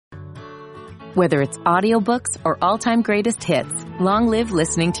Whether it's audiobooks or all-time greatest hits, long live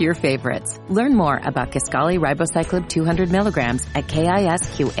listening to your favorites. Learn more about Kisqali Ribociclib 200 milligrams at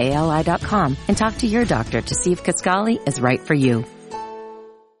KISQALI.com and talk to your doctor to see if Kisqali is right for you.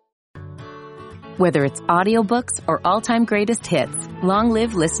 Whether it's audiobooks or all-time greatest hits, long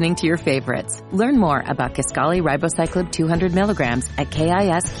live listening to your favorites. Learn more about Kisqali Ribociclib 200 milligrams at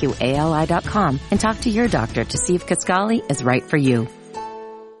KISQALI.com and talk to your doctor to see if Kisqali is right for you.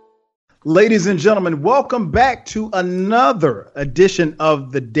 Ladies and gentlemen, welcome back to another edition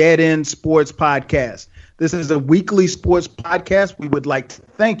of the Dead End Sports Podcast. This is a weekly sports podcast. We would like to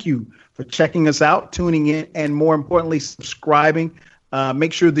thank you for checking us out, tuning in, and more importantly, subscribing.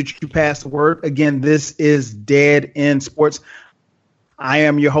 Make sure that you pass the word. Again, this is Dead End Sports. I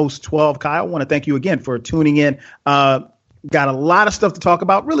am your host, 12 Kyle. I want to thank you again for tuning in. Got a lot of stuff to talk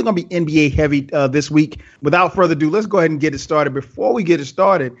about. Really going to be NBA heavy this week. Without further ado, let's go ahead and get it started. Before we get it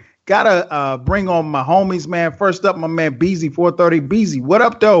started, gotta bring on my homies, man. First up, my man Beezy 430. Beezy, what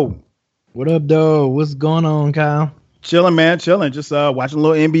up, though? What up, though? What's going on, Kyle? Chilling, man. Chilling. Just watching a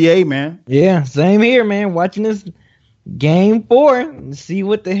little NBA, man. Yeah, same here, man. Watching this Game 4 and see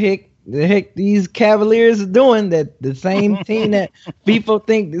what the heck these Cavaliers are doing. That the same team that people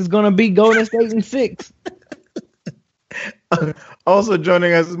think is gonna be Golden State in 6. Also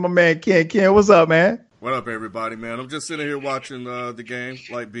joining us is my man Ken. Ken, what's up, man? What up, everybody, man? I'm just sitting here watching the game,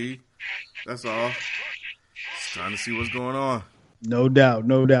 like B. That's all. Just trying to see what's going on. No doubt.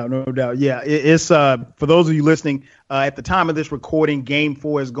 Yeah, it's for those of you listening, at the time of this recording, Game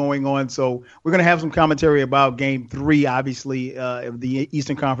 4 is going on. So we're going to have some commentary about Game 3, obviously, of the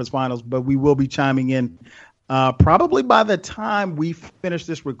Eastern Conference Finals. But we will be chiming in probably by the time we finish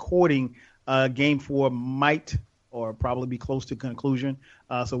this recording. Game 4 might or probably be close to conclusion.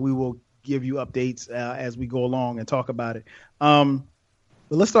 So we will give you updates as we go along and talk about it. But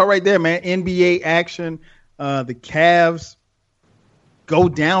let's start right there, man. NBA action. The Cavs go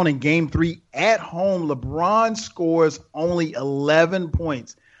down in Game 3 at home. LeBron scores only 11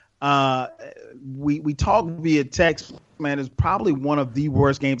 points. We talked via text, man. It's probably one of the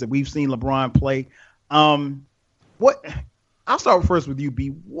worst games that we've seen LeBron play. I'll start first with you, B.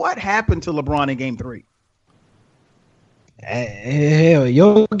 What happened to LeBron in Game 3? Hell,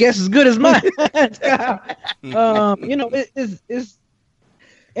 your guess is good as mine. It's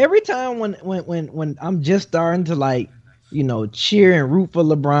every time when I'm just starting to cheer and root for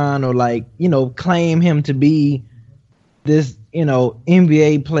LeBron or claim him to be this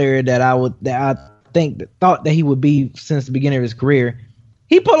NBA player that I thought that he would be since the beginning of his career,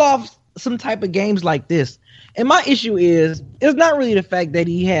 he pull off some type of games like this. And my issue is it's not really the fact that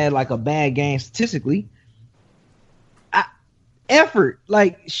he had a bad game statistically. Effort,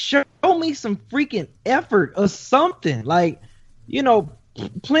 show me some freaking effort or something. Plenty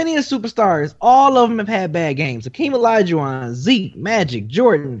of superstars, all of them have had bad games. Hakeem Olajuwon, Zeke, Magic,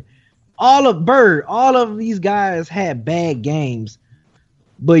 Jordan, all of these guys had bad games.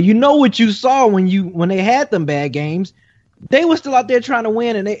 But you know what you saw when they had them bad games, they were still out there trying to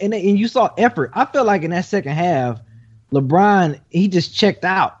win, and you saw effort. I feel like in that second half, LeBron, he just checked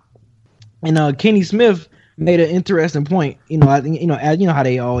out, and Kenny Smith made an interesting point. I think how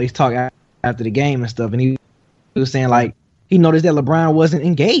they always talk after the game and stuff, and he was saying he noticed that LeBron wasn't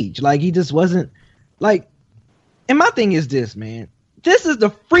engaged, he just wasn't And my thing is this, man. This is the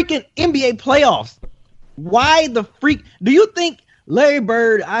freaking NBA playoffs. Why the freak? Do you think Larry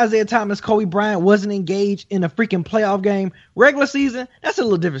Bird, Isaiah Thomas, Kobe Bryant wasn't engaged in a freaking playoff game? Regular season, that's a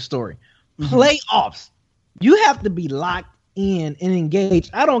little different story. Mm-hmm. Playoffs, you have to be locked in and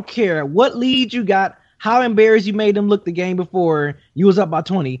engaged. I don't care what lead you got, how embarrassed you made them look the game before you was up by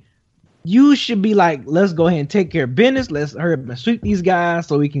 20. You should be let's go ahead and take care of business. Let's hurry up and sweep these guys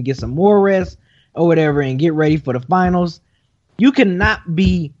so we can get some more rest or whatever and get ready for the finals. You cannot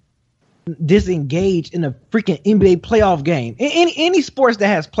be disengaged in a freaking NBA playoff game. In any sports that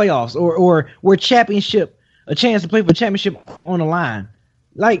has playoffs or where a chance to play for championship on the line.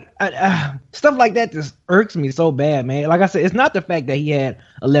 Stuff like that just irks me so bad, man. Like I said, it's not the fact that he had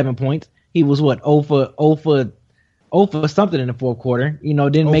 11 points. He was 0 for something in the fourth quarter.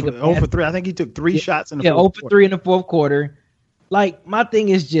 Didn't make a 0 for 3. I think he took 3 shots in the fourth quarter. 0 for 3 in the fourth quarter. My thing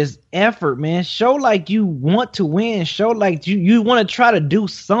is just effort, man. Show you want to win. Show you want to try to do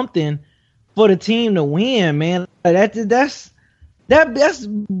something for the team to win, man. That's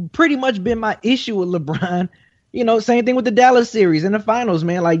pretty much been my issue with LeBron. Same thing with the Dallas series in the finals,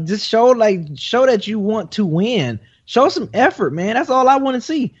 man. Just show that you want to win. Show some effort, man. That's all I want to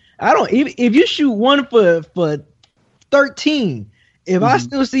see. If you shoot 1 for 13, if I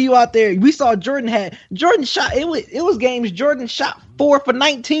still see you out there, we saw Jordan shot. It was games Jordan shot 4 for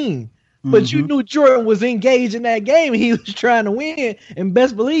 19. But you knew Jordan was engaged in that game. He was trying to win, and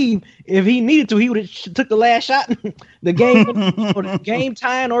best believe if he needed to, he would have took the last shot, the game, or the game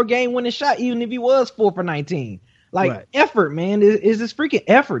tying or game winning shot, even if he was 4 for 19. Like effort, man, is this freaking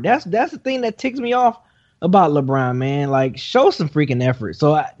effort. That's the thing that ticks me off about LeBron, man. Like, show some freaking effort.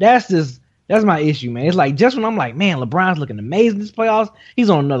 So that's my issue, man. It's like just when I'm like, man, LeBron's looking amazing this playoffs. He's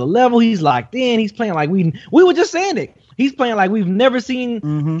on another level. He's locked in. He's playing like we were just saying it. He's playing like we've never seen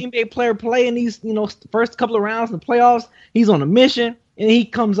NBA player play in these, first couple of rounds in the playoffs. He's on a mission, and he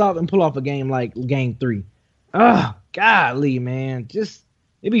comes out and pull off a game like Game 3. Oh, golly, man. Just,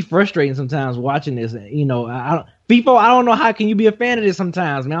 it'd be frustrating sometimes watching this. FIFO, I don't know how can you be a fan of this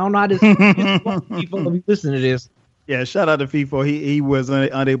sometimes, man. I don't know how this FIFO will be listening to this. Yeah, shout out to FIFO. He was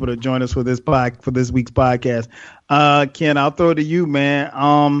unable to join us for this week's podcast. Ken, I'll throw it to you, man.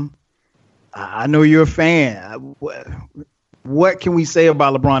 I know you're a fan. What can we say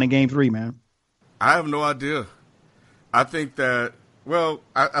about LeBron in Game 3, man? I have no idea. I think that,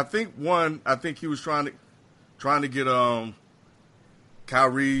 I think he was trying to get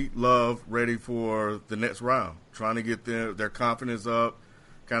Kyrie, Love ready for the next round, trying to get their confidence up,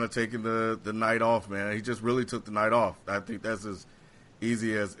 kind of taking the night off, man. He just really took the night off. I think that's as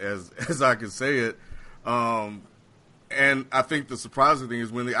easy as I can say it. And I think the surprising thing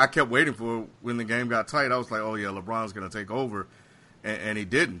is I kept waiting for when the game got tight. I was like, oh yeah, LeBron's going to take over, and he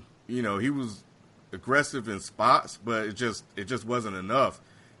didn't. He was aggressive in spots, but it just wasn't enough.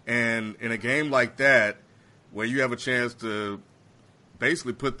 And in a game like that, where you have a chance to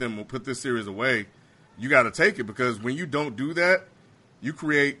basically put this series away, you got to take it, because when you don't do that, you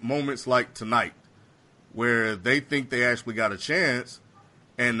create moments like tonight where they think they actually got a chance,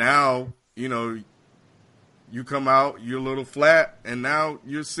 and now you come out, you're a little flat, and now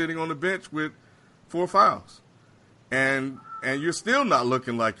you're sitting on the bench with 4 fouls. And you're still not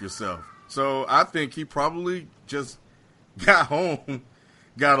looking like yourself. So I think he probably just got home,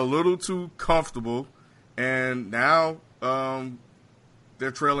 got a little too comfortable, and now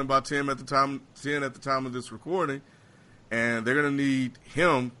they're trailing by 10 at the time of this recording, and they're going to need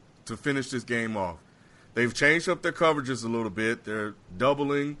him to finish this game off. They've changed up their coverages a little bit. They're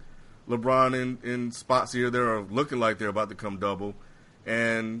doubling LeBron in spots here. They're looking like they're about to come double.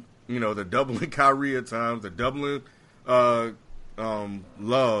 And, they're doubling Kyrie at times. They're doubling Love.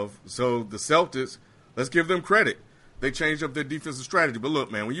 So the Celtics, let's give them credit. They changed up their defensive strategy. But look,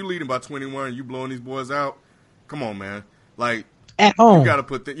 man, when you're leading by 21 and you blowing these boys out, come on, man. Like, at home, you got to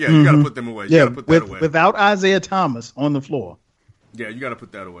put you got to put them away. You got to put that away. Without Isaiah Thomas on the floor. Yeah, you got to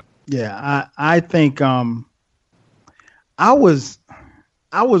put that away. Yeah, I think I was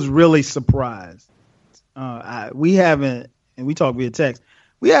really surprised. We haven't, and we talked via text,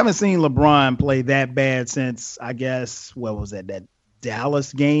 we haven't seen LeBron play that bad since, I guess, what was that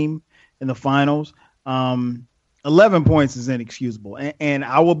Dallas game in the finals. 11 points is inexcusable. And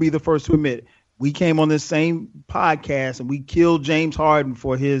I will be the first to admit, we came on this same podcast and we killed James Harden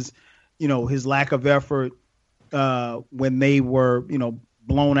for his lack of effort when they were,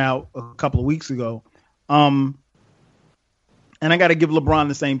 blown out a couple of weeks ago. And I got to give LeBron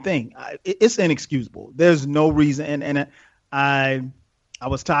the same thing. It's inexcusable. There's no reason. And I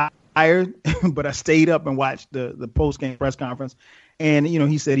was tired, but I stayed up and watched the post-game press conference. And,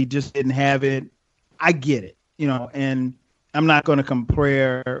 he said he just didn't have it. I get it, and I'm not going to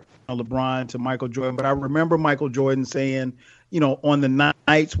compare LeBron to Michael Jordan, but I remember Michael Jordan saying, on the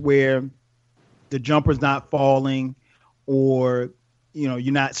nights where the jumper's not falling or,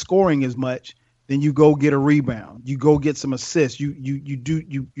 you're not scoring as much, then you go get a rebound. You go get some assists. You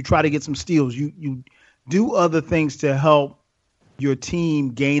try to get some steals. You do other things to help your team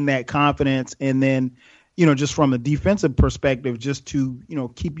gain that confidence. And then, just from a defensive perspective, just to,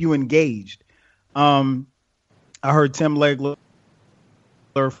 keep you engaged. I heard Tim Legler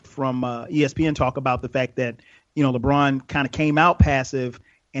from ESPN talk about the fact that, LeBron kind of came out passive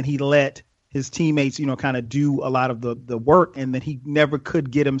and he let his teammates, kind of do a lot of the work, and that he never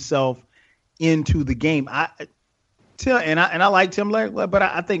could get himself into the game. I like Tim Legler, but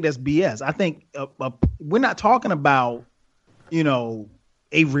I think that's BS. I think we're not talking about,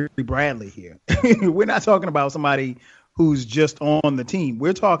 Avery Bradley here. We're not talking about somebody who's just on the team.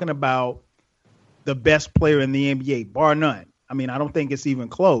 We're talking about the best player in the NBA, bar none. I mean, I don't think it's even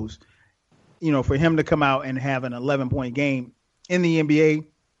close. For him to come out and have an 11-point game in the NBA,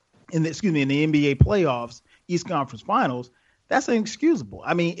 in the NBA playoffs, East Conference Finals, that's inexcusable.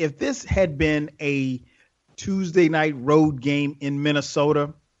 I mean, if this had been a Tuesday night road game in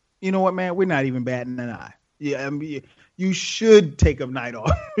Minnesota, you know what, man? We're not even batting an eye. Yeah, I mean, you should take a night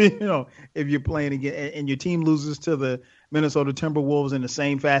off, if you're playing again and your team loses to the Minnesota Timberwolves in the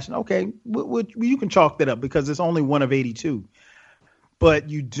same fashion, okay, you can chalk that up because it's only one of 82. But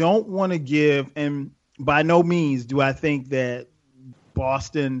you don't want to give, and by no means do I think that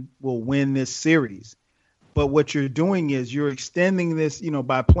Boston will win this series. But what you're doing is you're extending this,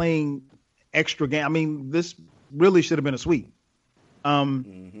 by playing extra game. I mean, this really should have been a sweep.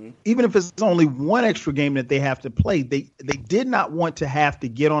 Even if it's only one extra game that they have to play, they did not want to have to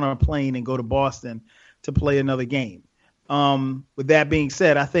get on a plane and go to Boston to play another game. With that being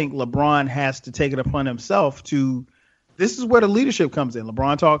said, I think LeBron has to take it upon himself to. This is where the leadership comes in.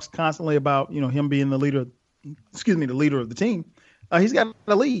 LeBron talks constantly about him being the leader. The leader of the team. He's got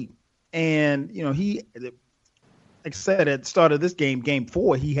to lead, and he. Like I said at the start of this game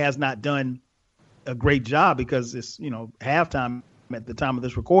 4, he has not done a great job because it's, halftime at the time of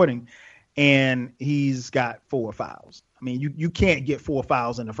this recording, and he's got 4 fouls. I mean, you can't get 4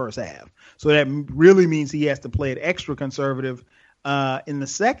 fouls in the first half. So that really means he has to play it extra conservative in the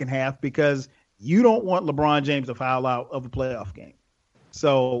second half because you don't want LeBron James to foul out of a playoff game.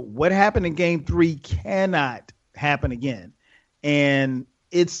 So what happened in game 3 cannot happen again. And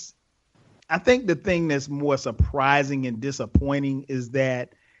I think the thing that's more surprising and disappointing is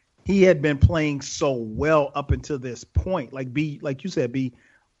that he had been playing so well up until this point. Like you said, this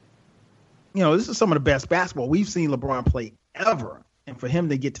is some of the best basketball we've seen LeBron play ever. And for him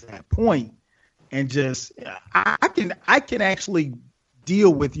to get to that point and just, I can actually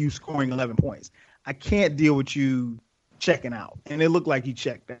deal with you scoring 11 points. I can't deal with you checking out. And it looked like he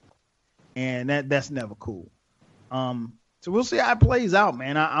checked out. And that's never cool. So we'll see how it plays out,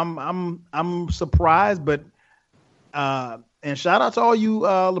 man. I'm surprised, but and shout out to all you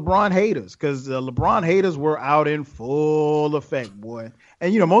LeBron haters because the LeBron haters were out in full effect, boy.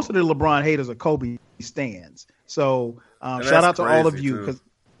 And most of the LeBron haters are Kobe stans. So shout out to all of you because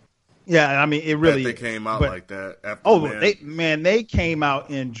I mean it really they came out like that. After they came out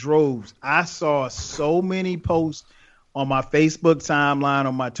in droves. I saw so many posts on my Facebook timeline,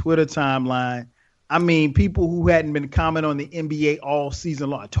 on my Twitter timeline. I mean, people who hadn't been commenting on the NBA all season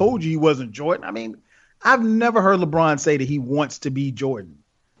long. I told you he wasn't Jordan. I mean, I've never heard LeBron say that he wants to be Jordan.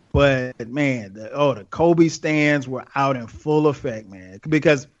 But, man, the Kobe stands were out in full effect, man.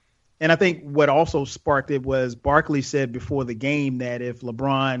 And I think what also sparked it was Barkley said before the game that if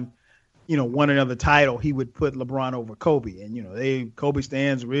LeBron, won another title, he would put LeBron over Kobe. And, Kobe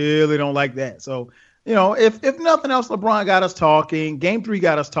stands really don't like that. So, if nothing else, LeBron got us talking. Game 3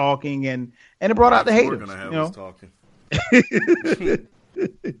 got us talking, and it brought out the haters. We're gonna have us talking.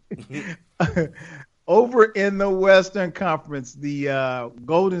 Over in the Western Conference, the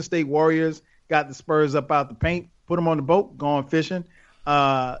Golden State Warriors got the Spurs up out the paint, put them on the boat, going fishing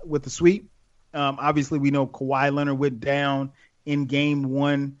with the sweep. Obviously, we know Kawhi Leonard went down in Game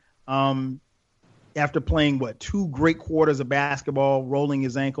 1 after playing 2 great quarters of basketball, rolling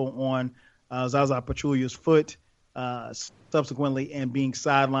his ankle on Zaza Pachulia's foot, subsequently, and being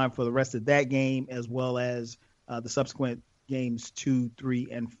sidelined for the rest of that game, as well as the subsequent games 2, 3,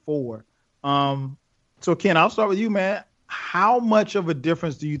 and 4. So, Ken, I'll start with you, man. How much of a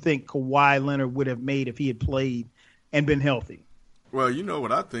difference do you think Kawhi Leonard would have made if he had played and been healthy? Well, you know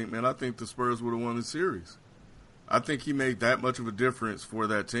what I think, man. I think the Spurs would have won the series. I think he made that much of a difference for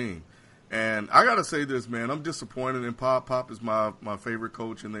that team. And I got to say this, man. I'm disappointed in Pop. Pop is my favorite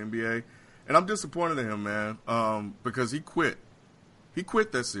coach in the NBA. And I'm disappointed in him, man, because he quit. He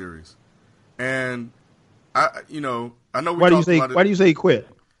quit that series. And, I know we talked about it. Why do you say he quit?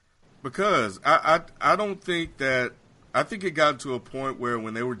 Because I don't think that – I think it got to a point where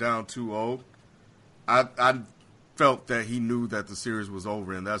when they were down 2-0, I felt that he knew that the series was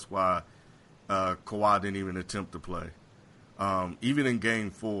over, and that's why Kawhi didn't even attempt to play. Even in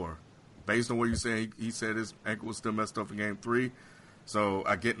Game 4, based on what you're saying, he said his ankle was still messed up in Game 3. So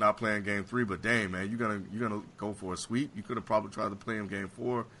I get not playing Game 3, but dang, man, you're gonna go for a sweep. You could have probably tried to play him Game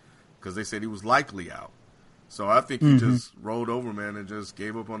 4 because they said he was likely out. So I think he just rolled over, man, and just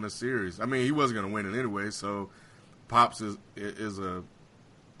gave up on the series. I mean, he wasn't going to win it anyway, so Pops is a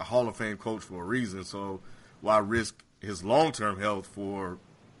Hall of Fame coach for a reason. So why risk his long-term health for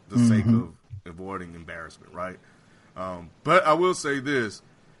the sake of avoiding embarrassment, right? But I will say this.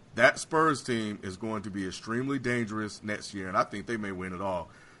 That Spurs team is going to be extremely dangerous next year, and I think they may win it all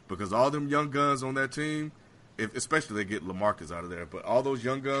because all them young guns on that team, especially they get LaMarcus out of there, but all those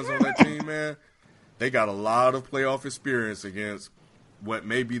young guns on that team, man, they got a lot of playoff experience against what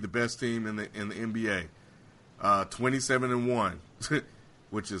may be the best team in the NBA. 27-1,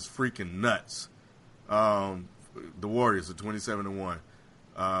 which is freaking nuts. The Warriors are 27-1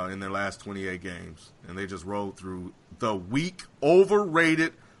 in their last 28 games, and they just rolled through the weak,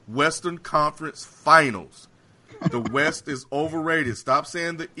 overrated Western Conference Finals. The West is overrated. Stop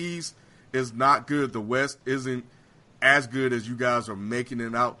saying the East is not good. The West isn't as good as you guys are making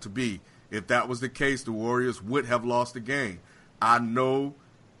it out to be. If that was the case, the Warriors would have lost the game. I know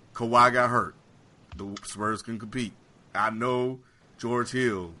Kawhi got hurt. The Spurs can compete. I know George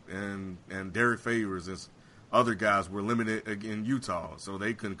Hill and Derek Favors and other guys were limited in Utah, so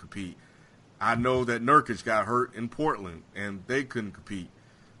they couldn't compete. I know that Nurkic got hurt in Portland, and they couldn't compete.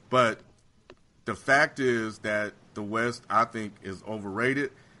 But the fact is that the West, I think, is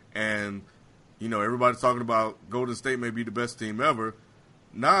overrated. And, everybody's talking about Golden State may be the best team ever.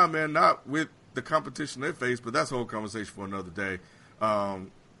 Nah, man, not with the competition they face, but that's a whole conversation for another day.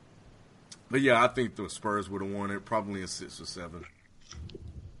 But, yeah, I think the Spurs would have won it probably in 6 or 7.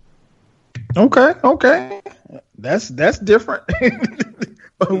 Okay. That's different.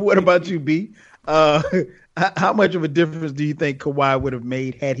 What about you, B? How much of a difference do you think Kawhi would have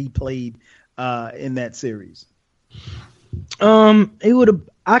made had he played in that series? It would have.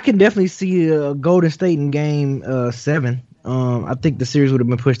 I can definitely see Golden State in Game 7. I think the series would have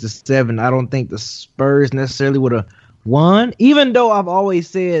been pushed to 7. I don't think the Spurs necessarily would have won, even though I've always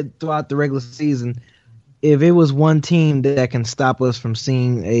said throughout the regular season, if it was one team that can stop us from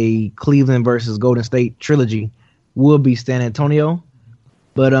seeing a Cleveland versus Golden State trilogy, would be San Antonio.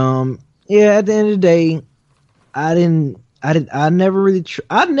 But at the end of the day, I never really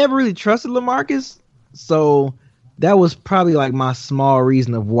trusted LaMarcus, so that was probably like my small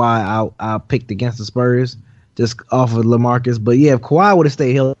reason of why I picked against the Spurs, just off of LaMarcus. But yeah, if Kawhi would have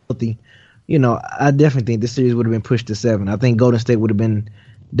stayed healthy, I definitely think this series would have been pushed to 7. I think Golden State would have been,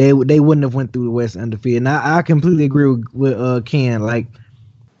 they wouldn't have went through the West undefeated. And I completely agree with Ken. Like,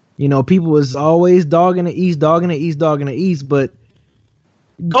 people was always dogging the East, but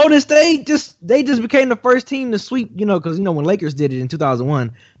Golden State they just became the first team to sweep, because when Lakers did it in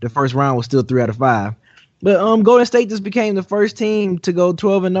 2001, the first round was still 3 out of 5. But Golden State just became the first team to go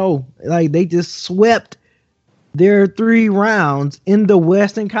 12-0. Like, they just swept their 3 rounds in the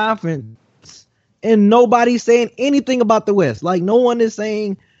Western Conference, and nobody's saying anything about the West. Like, no one is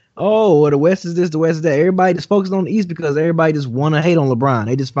saying, oh, well, the West is this, the West is that. Everybody just focused on the East because everybody just want to hate on LeBron.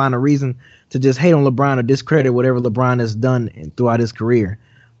 They just find a reason to just hate on LeBron or discredit whatever LeBron has done throughout his career.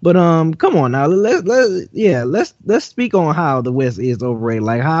 But come on now, let's speak on how the West is overrated.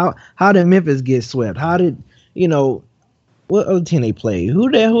 Like, how did Memphis get swept? How did what other team they play?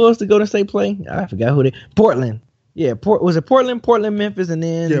 Who else did Golden State play? I forgot who they. Portland. Yeah, was it Portland? Portland, Memphis, and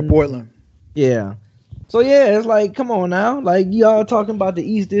then Portland. Yeah. So yeah, it's like, come on now, like y'all talking about the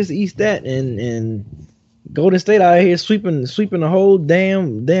East this, East that, and Golden State out here sweeping the whole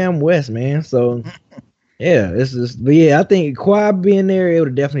damn West, man. So yeah, it's just, but yeah, I think Kawhi being there, it would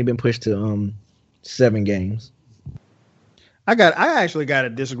have definitely been pushed to 7 games. I actually got to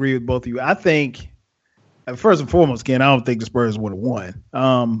disagree with both of you. I think, first and foremost, Ken, I don't think the Spurs would have won.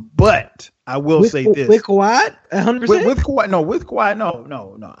 But I will say this. With Kawhi? 100%? With Kawhi,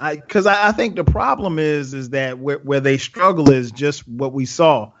 no. Because I think the problem is that where they struggle is just what we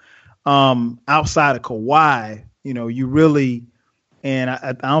saw. Outside of Kawhi, you really, and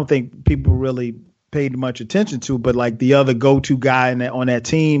I don't think people really paid much attention to, but like the other go-to guy on that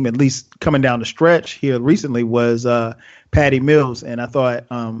team, at least coming down the stretch here recently, was Patty Mills. And I thought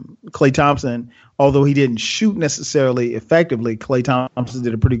Klay Thompson, although he didn't shoot necessarily effectively, Klay Thompson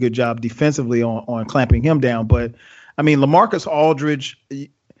did a pretty good job defensively on clamping him down. But I mean, LaMarcus Aldridge,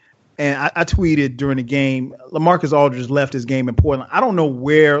 and I tweeted during the game, LaMarcus Aldridge left his game in Portland. I don't know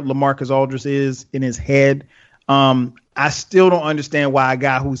where LaMarcus Aldridge is in his head. I still don't understand why a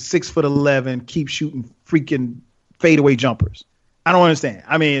guy who's 6'11" keeps shooting freaking fadeaway jumpers. I don't understand.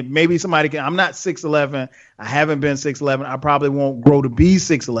 I mean, maybe somebody can. I'm not 6'11". I haven't been 6'11". I probably won't grow to be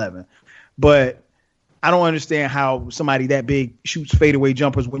 6'11". But I don't understand how somebody that big shoots fadeaway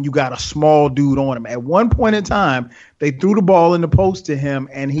jumpers when you got a small dude on him. At one point in time, they threw the ball in the post to him,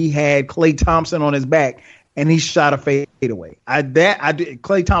 and he had Klay Thompson on his back, and he shot a fadeaway.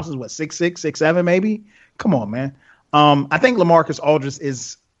 Klay Thompson's what, 6'6", 6'7", maybe? Come on, man. I think LaMarcus Aldridge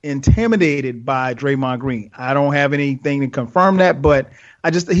is intimidated by Draymond Green. I don't have anything to confirm that, but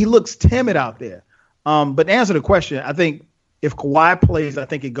he looks timid out there. But to answer the question, I think if Kawhi plays, I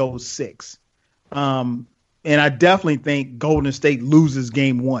think it goes 6. And I definitely think Golden State loses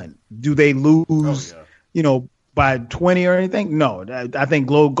game 1. Do they lose, by 20 or anything? No, I think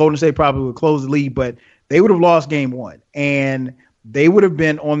Golden State probably would close the lead, but they would have lost game 1, and they would have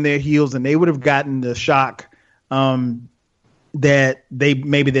been on their heels, and they would have gotten the shock that they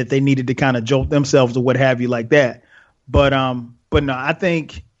needed to kind of jolt themselves or what have you like that. But no, I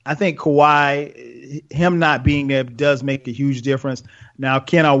think Kawhi, him not being there does make a huge difference. Now,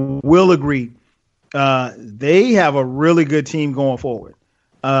 Ken, I will agree. They have a really good team going forward.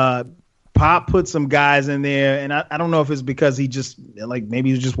 Pop put some guys in there, and I don't know if it's because he just maybe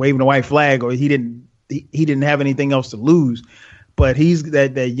he was just waving a white flag, or he didn't have anything else to lose. But he's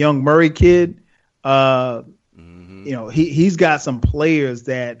that young Murray kid. He's got some players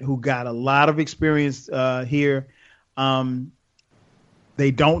who got a lot of experience here. They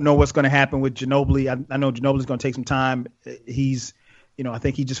don't know what's going to happen with Ginobili. I know Ginobili's going to take some time. He's, I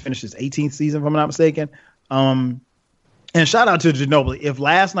think he just finished his 18th season, if I'm not mistaken. And shout out to Ginobili. If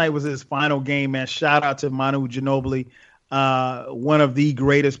last night was his final game, man, shout out to Manu Ginobili, one of the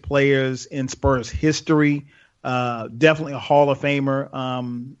greatest players in Spurs history. Definitely a Hall of Famer.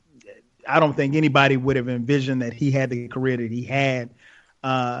 I don't think anybody would have envisioned that he had the career that he had.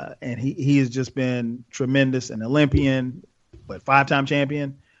 And he has just been tremendous, an Olympian, but 5-time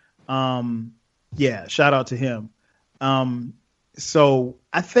champion. Shout out to him. So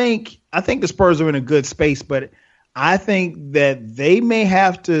I think the Spurs are in a good space, but I think that they may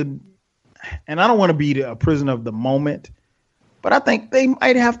have to, and I don't want to be a prisoner of the moment, but I think they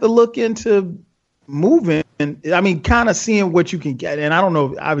might have to look into moving. I mean, kind of seeing what you can get. And I don't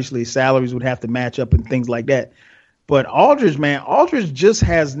know, obviously salaries would have to match up and things like that. But Aldridge just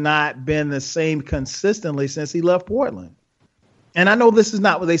has not been the same consistently since he left Portland. And I know this is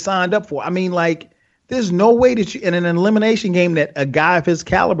not what they signed up for. I mean, there's no way that in an elimination game that a guy of his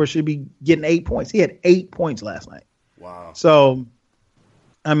caliber should be getting 8 points. He had 8 points last night. Wow. So,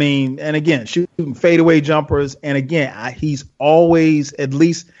 I mean, and again, shooting fadeaway jumpers. And again, he's always, at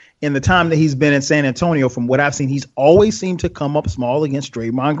least in the time that he's been in San Antonio, from what I've seen, he's always seemed to come up small against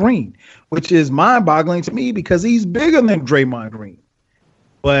Draymond Green, which is mind-boggling to me because he's bigger than Draymond Green.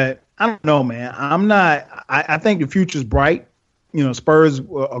 But I don't know, man. I think the future's bright. Spurs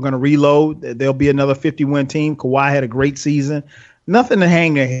are going to reload. There'll be another 50-win team. Kawhi had a great season. Nothing to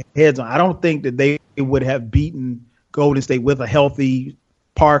hang their heads on. I don't think that they would have beaten Golden State with a healthy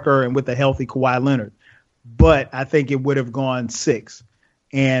Parker and with a healthy Kawhi Leonard. But I think it would have gone 6.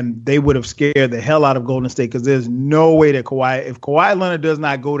 And they would have scared the hell out of Golden State because there's no way that if Kawhi Leonard does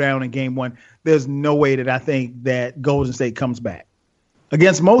not go down in game 1, there's no way that I think that Golden State comes back.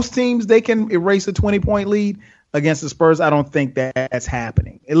 Against most teams, they can erase a 20-point lead. Against the Spurs, I don't think that's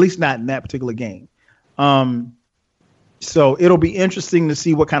happening, at least not in that particular game. So it'll be interesting to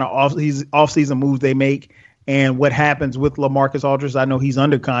see what kind of off-season moves they make and what happens with LaMarcus Aldridge. I know he's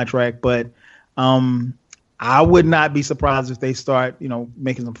under contract, but I would not be surprised if they start,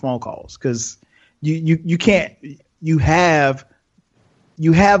 making some phone calls because you can't. You have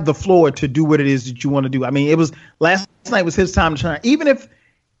the floor to do what it is that you want to do. I mean, last night was his time to shine. Even if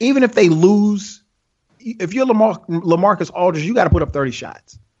they lose. If you're LaMarcus Aldridge, you got to put up 30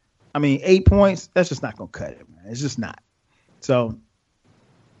 shots. I mean, 8 points, that's just not going to cut it, man. It's just not. So,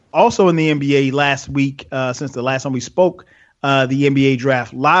 also in the NBA last week, since the last time we spoke, the NBA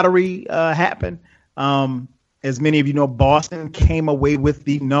draft lottery happened. As many of you know, Boston came away with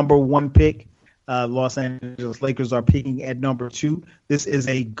the number 1 pick. Los Angeles Lakers are picking at number 2. This is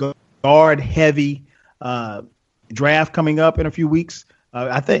a guard-heavy draft coming up in a few weeks.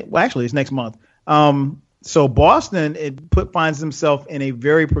 Actually, it's next month. So Boston finds himself in a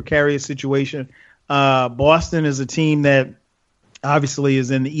very precarious situation. Boston is a team that obviously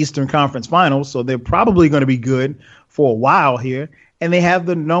is in the Eastern Conference Finals, so they're probably going to be good for a while here. And they have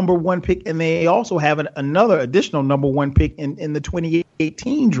the number 1 pick, and they also have another additional number 1 pick in the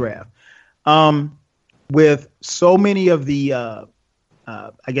 2018 draft. With so many of the,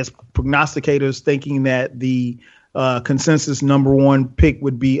 prognosticators thinking that the consensus number 1 pick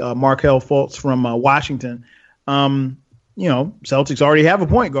would be Markelle Fultz from Washington. Celtics already have a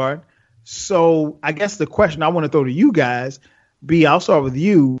point guard. So I guess the question I want to throw to you guys, B, I'll start with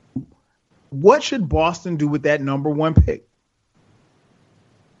you. What should Boston do with that number 1 pick?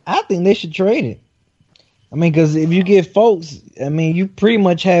 I think they should trade it. I mean, because if you get Fultz, I mean, you pretty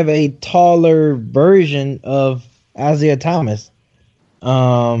much have a taller version of Isaiah Thomas.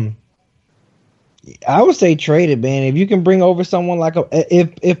 I would say trade it, man. If you can bring over someone like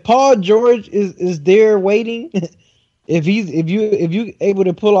if Paul George is there waiting, if you able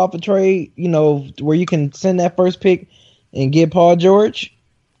to pull off a trade, where you can send that first pick and get Paul George,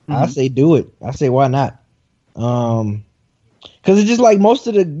 I say do it. I say why not? Because it's just like most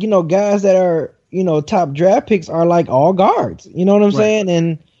of the guys that are top draft picks are like all guards. You know what I'm saying?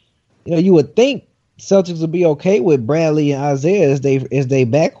 And you would think Celtics would be okay with Bradley and Isaiah as they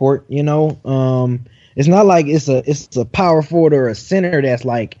backcourt. It's not like it's a power forward or a center that's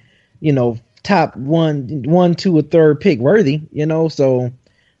like top one, two, or third pick worthy. So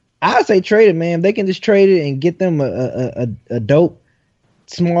I say trade it, man. They can just trade it and get them a dope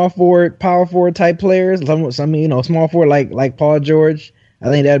small forward, power forward type players. Some small forward like Paul George. I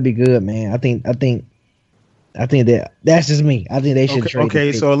think that'd be good, man. I think that's just me. I think they should trade.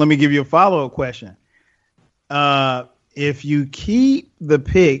 Okay, so let me give you a follow-up question. If you keep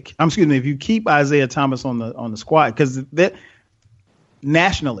if you keep Isaiah Thomas on the squad, because that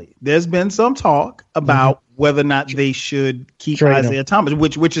nationally, there's been some talk about whether or not they should keep Trade Isaiah Thomas,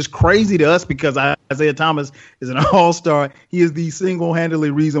 which is crazy to us because Isaiah Thomas is an all-star. He is the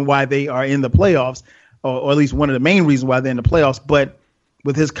single-handedly reason why they are in the playoffs, or at least one of the main reasons why they're in the playoffs. But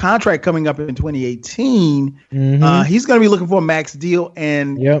with his contract coming up in 2018, he's going to be looking for a max deal.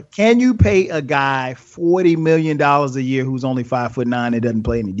 And can you pay a guy $40 million a year who's only 5'9" and doesn't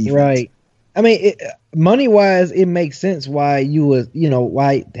play any defense? Right. I mean, money wise, it makes sense why you would,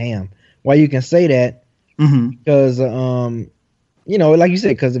 why you can say that, because, like you said,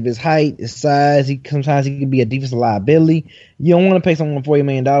 because of his height, his size, sometimes he can be a defensive liability. You don't want to pay someone $40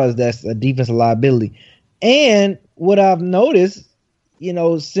 million that's a defensive liability. And what I've noticed,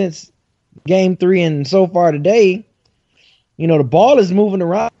 since Game 3 and so far today, the ball is moving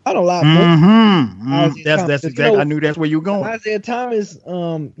around a lot more. That's exactly. I knew that's where you were going. Isaiah Thomas,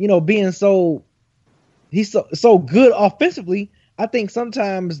 being he's so good offensively. I think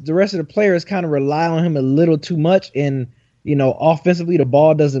sometimes the rest of the players kind of rely on him a little too much, and offensively the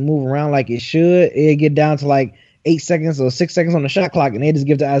ball doesn't move around like it should. It get down to like 8 seconds or 6 seconds on the shot clock, and they just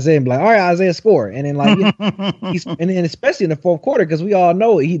give to Isaiah and be like, all right, Isaiah, score. And then and then especially in the fourth quarter, because we all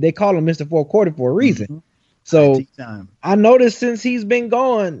know they call him Mr. Fourth Quarter for a reason. So I noticed since he's been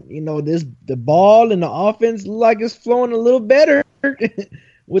gone, the ball and the offense like it's flowing a little better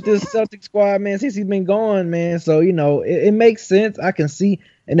with this Celtic squad, man, since he's been gone, man. So, it makes sense. I can see.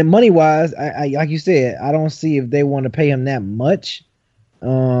 And then money wise, I like you said, I don't see if they want to pay him that much.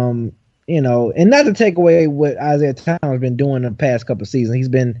 And not to take away what Isaiah Thomas has been doing the past couple of seasons.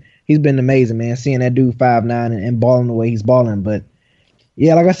 He's been amazing, man, seeing that dude 5'9" and balling the way he's balling. But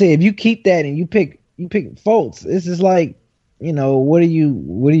yeah, like I said, if you keep that and you pick Fultz, it's just like, what are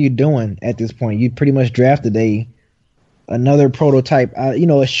you doing at this point? You pretty much drafted another prototype,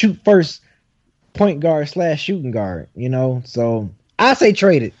 a shoot first point guard / shooting guard, So I say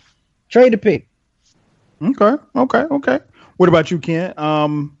trade it. Trade the pick. Okay. What about you, Ken?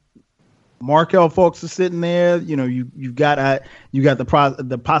 Markelle Fultz is sitting there. You've got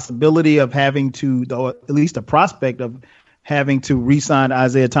the possibility of having to, at least a prospect of having to re-sign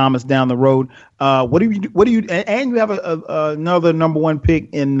Isaiah Thomas down the road. What do you? And you have another number 1 pick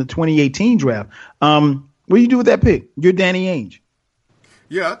in the 2018 draft. What do you do with that pick? You're Danny Ainge.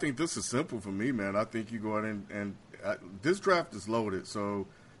 Yeah, I think this is simple for me, man. I think you go ahead and this draft is loaded, so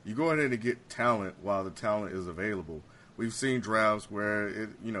you go ahead and get talent while the talent is available. We've seen drafts where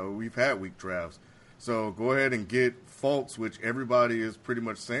we've had weak drafts, so go ahead and get Fultz, which everybody is pretty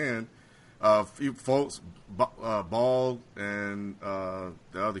much saying. Fultz, Ball, and the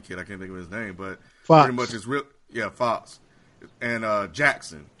other kid, I can't think of his name, but Fox. Pretty much it's real. Yeah, Fox and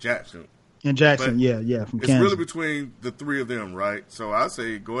Jackson. And Jackson, yeah, from Kansas. It's really between the three of them, right? So I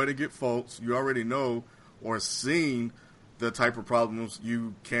say go ahead and get Fultz. You already know or seen the type of problems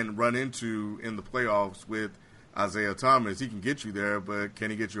you can run into in the playoffs with Isaiah Thomas. He can get you there, but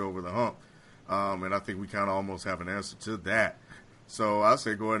can he get you over the hump? And I think we kind of almost have an answer to that. So I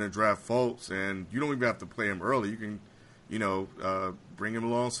say go ahead and draft Fultz, and you don't even have to play him early. You can, bring him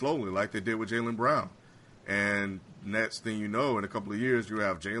along slowly like they did with Jaylen Brown. And next thing you know, in a couple of years, you'll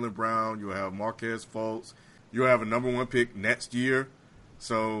have Jaylen Brown, you'll have Marquez Fultz, you'll have a number 1 pick next year.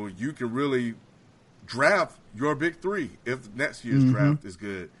 So you can really draft your big 3 if next year's draft is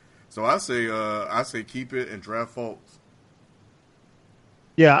good. So I say keep it and draft Fultz.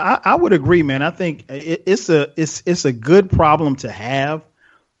 Yeah, I would agree, man. I think it's a good problem to have.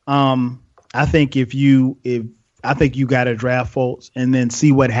 I think I think you got to draft Fultz and then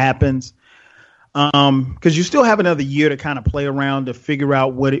see what happens. Because you still have another year to kind of play around to figure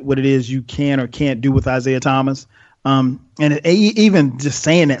out what it is you can or can't do with Isaiah Thomas. And even just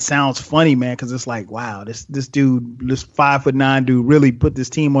saying that sounds funny, man, because it's like, wow, this dude, this 5'9" dude, really put this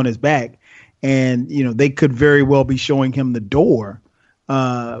team on his back, and they could very well be showing him the door,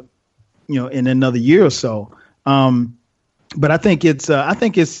 in another year or so. But I think it's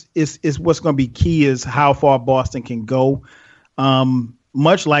what's going to be key is how far Boston can go.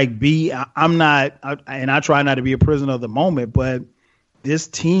 Much like B, I'm not, and I try not to be a prisoner of the moment, but this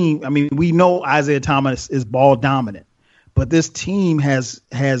team, I mean, we know Isaiah Thomas is ball dominant, but this team has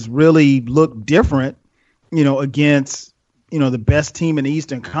really looked different, against, the best team in the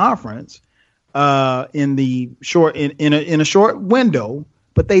Eastern Conference, in a short window,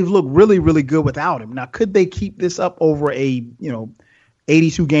 but they've looked really, really good without him. Now, could they keep this up over a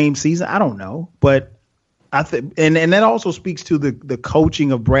 82 game season. I don't know, but I think, and that also speaks to the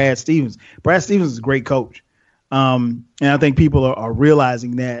coaching of Brad Stevens. Brad Stevens is a great coach. And I think people are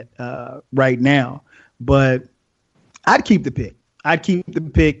realizing that right now. But I'd keep the pick.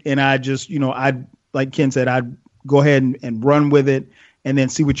 And I just, I'd, like Ken said, I'd go ahead and run with it and then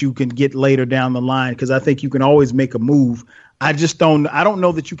see what you can get later down the line, because I think you can always make a move. I don't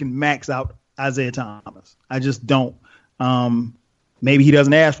know that you can max out Isaiah Thomas. I just don't. Maybe he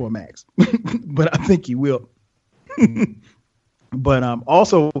doesn't ask for a max, but I think he will. But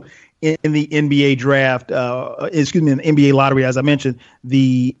also in the NBA draft, in the NBA lottery, as I mentioned,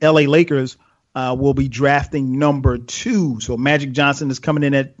 the LA Lakers will be drafting number 2. So Magic Johnson is coming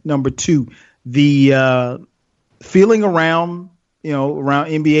in at number 2. The feeling around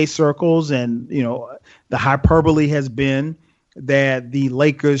NBA circles and, the hyperbole has been that the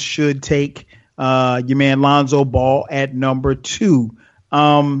Lakers should take your man Lonzo Ball at number 2.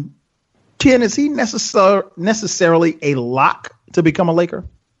 Ken, is he necessarily a lock to become a Laker?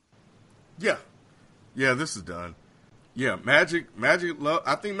 Yeah, this is done. Yeah, Magic.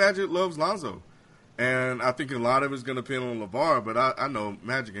 I think Magic loves Lonzo, and I think a lot of it's going to depend on LeVar. But I know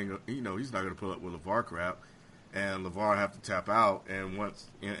Magic ain't gonna, he's not going to put up with LeVar crap, and LeVar have to tap out and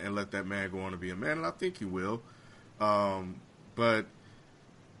let that man go on to be a man, and I think he will. But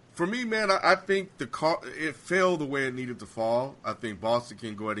for me, man, I think it fell the way it needed to fall. I think Boston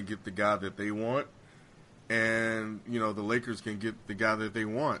can go ahead and get the guy that they want, and the Lakers can get the guy that they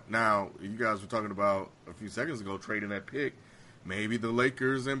want. Now, you guys were talking about a few seconds ago trading that pick. Maybe the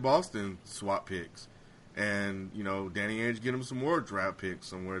Lakers and Boston swap picks, and Danny Ainge get them some more draft picks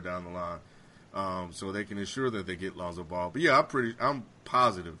somewhere down the line, so they can ensure that they get Lonzo Ball. But yeah, I'm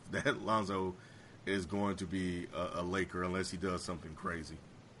positive that Lonzo is going to be a Laker unless he does something crazy.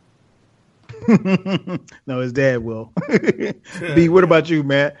 No, his dad will. B, what about you,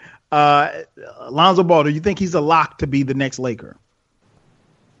 man? Lonzo Ball, do you think he's a lock to be the next Laker?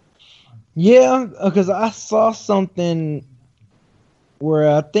 Yeah, because I saw something where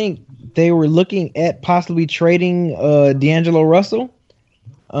I think they were looking at possibly trading D'Angelo Russell.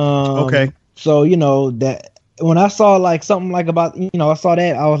 Okay. So, that when I saw something about, I saw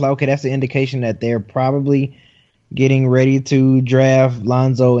that, I was like, okay, that's an indication that they're probably getting ready to draft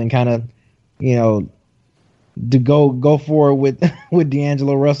Lonzo and kind of, to go forward with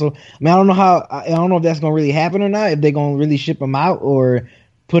D'Angelo Russell. I mean, I don't know if that's going to really happen or not, if they're going to really ship him out or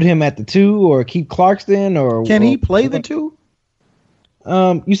put him at the 2 or keep Clarkson or. Can he play the 2?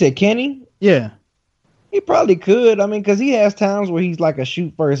 You said can he? Yeah. He probably could. I mean, because he has times where he's like a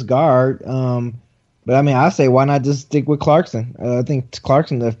shoot first guard. But I mean, I say why not just stick with Clarkson? I think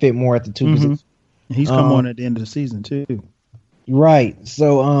Clarkson will fit more at the 2 position. He's come on at the end of the season too. Right.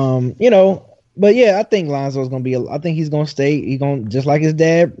 So but yeah, I think Lonzo's gonna be. I think he's gonna stay. He's gonna, just like his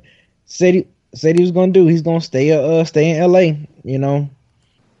dad said he was gonna do. He's gonna stay in LA.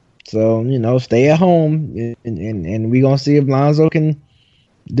 So stay at home, and we gonna see if Lonzo can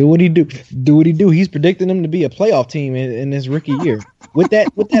do what he do. He's predicting them to be a playoff team in his rookie year with that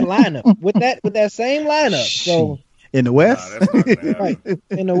lineup, with that same lineup. So in the West, right,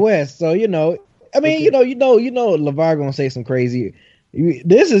 in the West. So I mean, LeVar gonna say some crazy.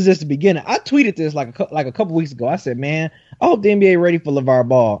 This is just the beginning. I tweeted this like a couple weeks ago. I said, man, I hope the NBA ready for LeVar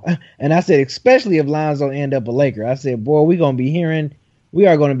Ball. And I said, especially if Lonzo end up a Laker. I said, boy, we are going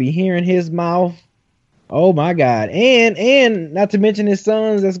to be hearing his mouth. Oh my God. And not to mention his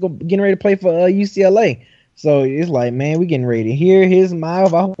sons that's getting ready to play for UCLA. So it's like, man, we getting ready to hear his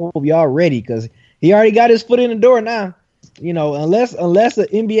mouth. I hope y'all ready, because he already got his foot in the door now. Unless an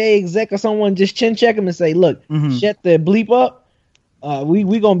NBA exec or someone just chin check him and say, look, shut the bleep up.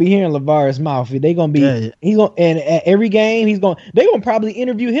 We gonna be hearing LeVar's mouth. They gonna be he's gonna, and at every game they gonna probably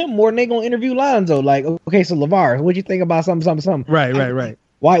interview him more than they gonna interview Lonzo. Like, okay, so LeVar, what you think about something? Right.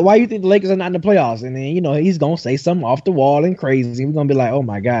 Why you think the Lakers are not in the playoffs? And then he's gonna say something off the wall and crazy. We're gonna be like, oh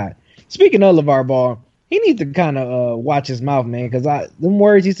my God. Speaking of LeVar Ball, he needs to kind of watch his mouth, man, because them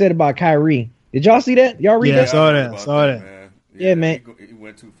words he said about Kyrie. Did y'all see that? Y'all read that? Yeah, saw that. Man. Yeah, man. He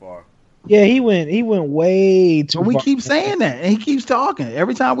went too far. Yeah, he went way too far. We keep saying that, and he keeps talking.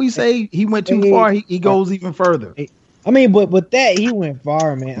 Every time we say he went too far, he goes even further. I mean, but that he went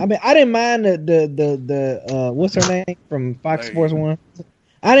far, man. I mean, I didn't mind the what's her name from Fox Sports 1.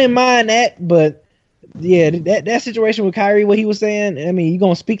 I didn't mind that, but yeah, that situation with Kyrie, what he was saying. I mean, you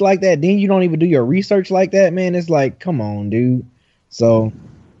gonna speak like that, then you don't even do your research like that, man. It's like, come on, dude. So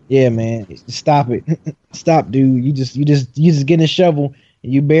yeah, man, stop it, stop, dude. You just getting a shovel.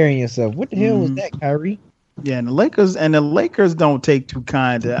 You burying yourself. What the hell was that, Kyrie? Yeah, and the Lakers don't take too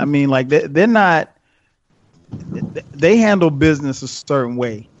kind to. I mean, like they're not they handle business a certain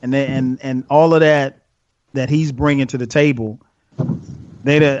way, and and all of that he's bringing to the table.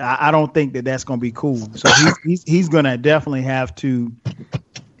 I don't think that's going to be cool. So he's going to definitely have to.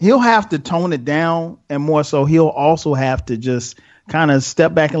 He'll have to tone it down, and more so, he'll also have to just kind of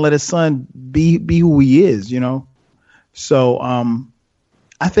step back and let his son be who he is. So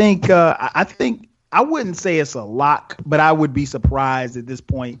I think I wouldn't say it's a lock, but I would be surprised at this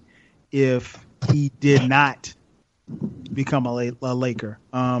point if he did not become a Laker,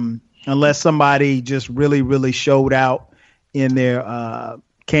 unless somebody just really, really showed out in their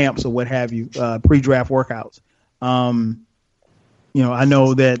camps or what have you, pre-draft workouts. I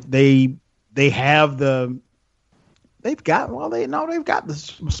know that they've got the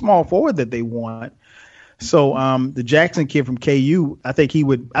small forward that they want. So the Jackson kid from KU, I think he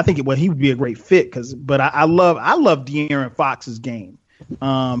would be a great fit but I love De'Aaron Fox's game.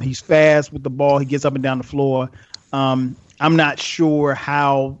 He's fast with the ball. He gets up and down the floor. I'm not sure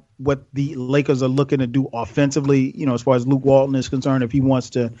what the Lakers are looking to do offensively, as far as Luke Walton is concerned, if he wants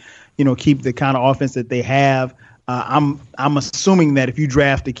to, keep the kind of offense that they have. I'm assuming that if you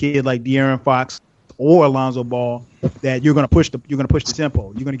draft a kid like De'Aaron Fox or Alonzo Ball, that you're going to push the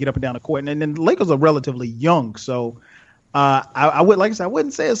tempo. You're going to get up and down the court. And then the Lakers are relatively young, so I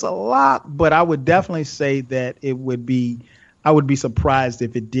wouldn't say it's a lot, but I would definitely say that it would be. I would be surprised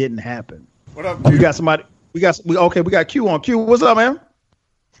if it didn't happen. What up, Q? We got somebody. We got Q on. Q, what's up, man?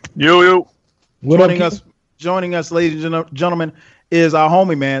 Yo. Joining us, ladies and gentlemen, is our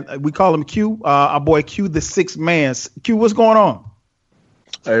homie, man. We call him Q. Our boy Q, the sixth man. Q, what's going on?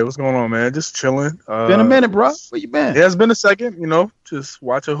 Hey, what's going on, man? Just chilling. Been a minute, bro. Where you been? Yeah, it's been a second. Just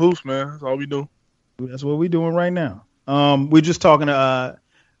watching hoops, man. That's all we do. That's what we're doing right now. We're just talking to.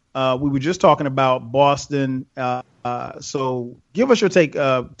 We were just talking about Boston. So give us your take.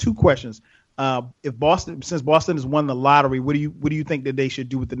 Two questions. Since Boston has won the lottery, what do you think that they should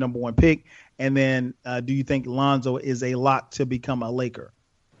do with the number one pick? And then do you think Lonzo is a lock to become a Laker?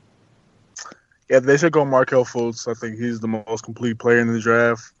 Yeah, they should go Markelle Fultz. I think he's the most complete player in the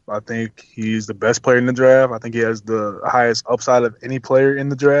draft. I think he's the best player in the draft. I think he has the highest upside of any player in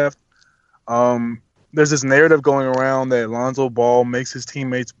the draft. There's this narrative going around that Lonzo Ball makes his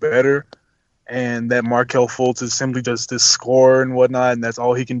teammates better and that Markelle Fultz is simply just this scorer and whatnot, and that's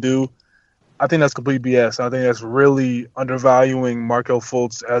all he can do. I think that's complete BS. I think that's really undervaluing Markelle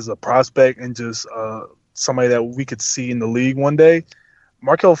Fultz as a prospect and just somebody that we could see in the league one day.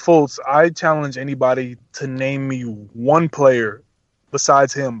 Markelle Fultz, I challenge anybody to name me one player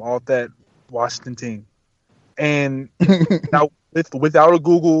besides him off that Washington team. And now, without a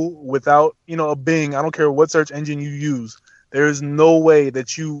Google, without a Bing, I don't care what search engine you use, there is no way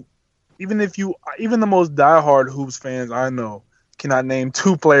that even the most diehard hoops fans I know cannot name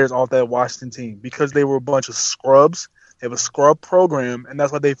two players off that Washington team because they were a bunch of scrubs. They have a scrub program, and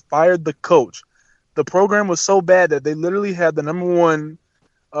that's why they fired the coach. The program was so bad that they literally had the number one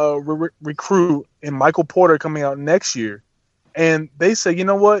recruit in Michael Porter coming out next year, and they said, you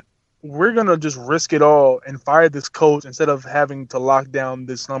know what? We're going to just risk it all and fire this coach instead of having to lock down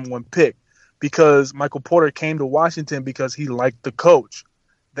this number one pick because Michael Porter came to Washington because he liked the coach.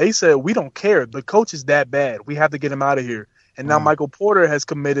 They said, we don't care. The coach is that bad. We have to get him out of here. And now Michael Porter has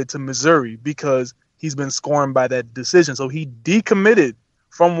committed to Missouri because he's been scorned by that decision. So he decommitted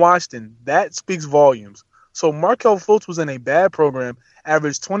from Washington. That speaks volumes. So Markelle Fultz was in a bad program,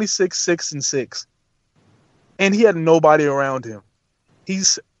 averaged 26, 6, and 6. And he had nobody around him.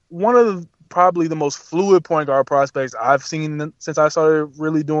 He's one of probably the most fluid point guard prospects I've seen since I started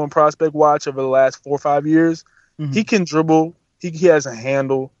really doing prospect watch over the last 4 or 5 years. Mm-hmm. He can dribble. He has a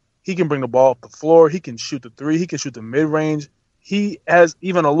handle. He can bring the ball up the floor. He can shoot the three. He can shoot the mid-range. He has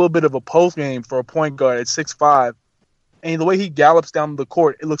even a little bit of a post game for a point guard at 6'5". And the way he gallops down the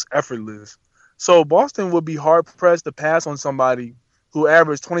court, it looks effortless. So Boston would be hard-pressed to pass on somebody who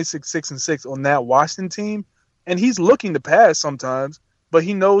averaged 26, 6, and 6 on that Washington team. And he's looking to pass sometimes, but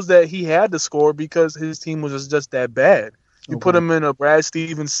he knows that he had to score because his team was just that bad. You put him in a Brad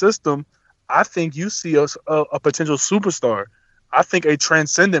Stevens system, I think you see a potential superstar. I think a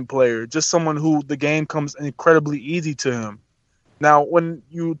transcendent player, just someone who the game comes incredibly easy to him. Now, when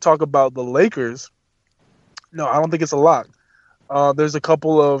you talk about the Lakers, no, I don't think it's a lock. There's a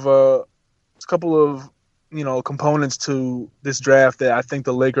couple of components to this draft that I think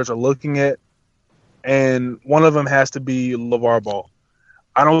the Lakers are looking at, and one of them has to be LeVar Ball.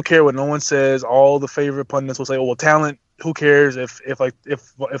 I don't care what no one says. All the favorite pundits will say, "Oh, well, talent. Who cares if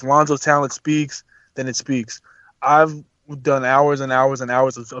Lonzo's talent speaks, then it speaks." I've done hours and hours and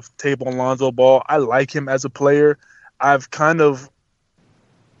hours of tape on Lonzo Ball. I like him as a player. I've kind of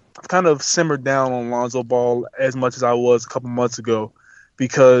I've kind of simmered down on Lonzo Ball as much as I was a couple months ago,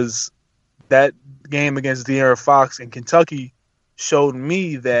 because that game against De'Aaron Fox in Kentucky showed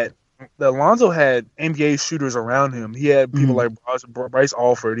me that Lonzo had NBA shooters around him. He had people like Bryce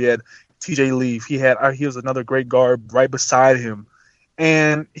Alford. He had TJ Leaf. He was another great guard right beside him,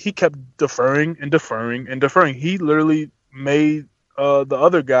 and he kept deferring and deferring and deferring. He literally made the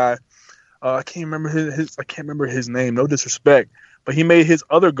other guy. I can't remember his name. No disrespect, but he made his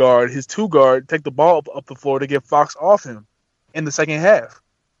other guard, his two guard, take the ball up the floor to get Fox off him in the second half.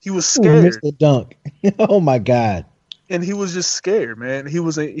 He was scared. Missed the dunk. Oh my God. And he was just scared, man. He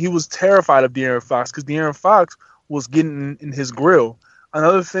was terrified of De'Aaron Fox because De'Aaron Fox was getting in his grill.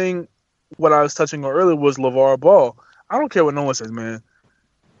 Another thing, what I was touching on earlier, was LeVar Ball. I don't care what no one says, man.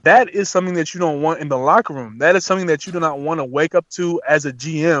 That is something that you don't want in the locker room. That is something that you do not want to wake up to as a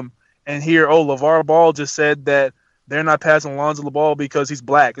GM and hear, oh, LeVar Ball just said that they're not passing Lonzo the ball because he's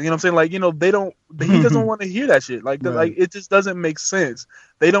black. You know what I'm saying? Like, they don't. He doesn't want to hear that shit. Like, right. Like it just doesn't make sense.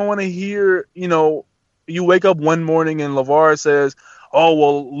 They don't want to hear. You wake up one morning and LeVar says, "Oh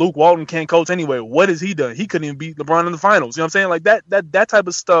well, Luke Walton can't coach anyway. What has he done? He couldn't even beat LeBron in the finals." You know what I'm saying? Like that type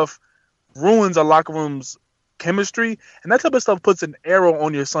of stuff ruins a locker room's chemistry, and that type of stuff puts an arrow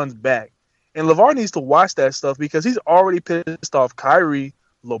on your son's back. And LeVar needs to watch that stuff because he's already pissed off Kyrie,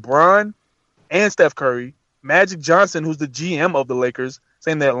 LeBron, and Steph Curry. Magic Johnson, who's the GM of the Lakers,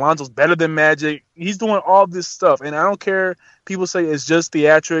 saying that Lonzo's better than Magic. He's doing all this stuff. And I don't care. People say it's just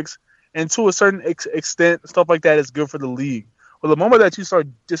theatrics. And to a certain extent, stuff like that is good for the league. But the moment that you start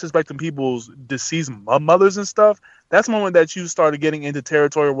disrespecting people's deceased mothers and stuff, that's the moment that you started getting into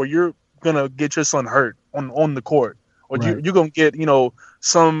territory where you're going to get your son hurt on the court. Or right. You're going to get,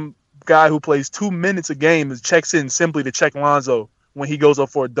 some guy who plays 2 minutes a game and checks in simply to check Lonzo when he goes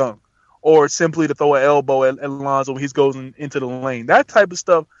up for a dunk. Or simply to throw an elbow at Lonzo when he's going into the lane. That type of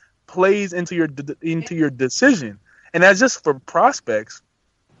stuff plays into your decision. And that's just for prospects.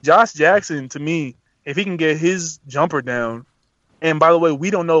 Josh Jackson, to me, if he can get his jumper down, and by the way, we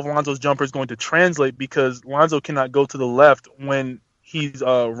don't know if Lonzo's jumper is going to translate because Lonzo cannot go to the left when he's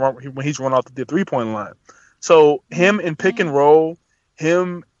run off the 3-point line. So him in pick and roll,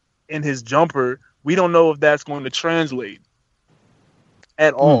 him in his jumper, we don't know if that's going to translate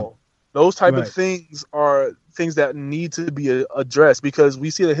at all. Those type of things are things that need to be addressed because we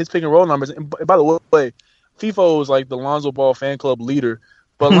see that his pick and roll numbers. And by the way, FIFO is like the Lonzo Ball fan club leader,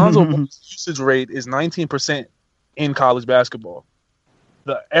 but Lonzo Ball's usage rate is 19% in college basketball.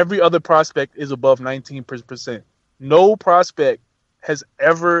 Every other prospect is above 19%. No prospect has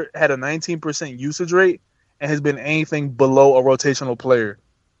ever had a 19% usage rate and has been anything below a rotational player.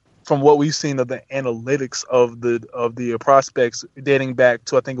 From what we've seen of the analytics of the prospects dating back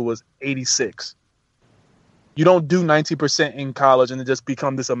to, I think it was 86. You don't do 90% in college and then just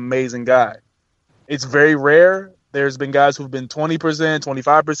become this amazing guy. It's very rare. There's been guys who've been 20%,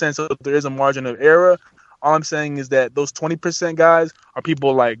 25%, so there is a margin of error. All I'm saying is that those 20% guys are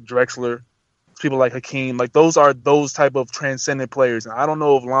people like Drexler, people like Hakeem. Like those are those type of transcendent players. And I don't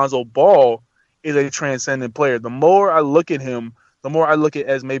know if Lonzo Ball is a transcendent player. The more I look at him, the more I look at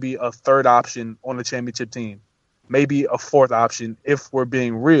as maybe a third option on the championship team, maybe a fourth option if we're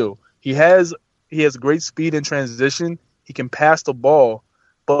being real. He has great speed in transition. He can pass the ball,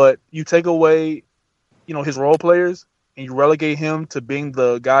 but you take away, his role players and you relegate him to being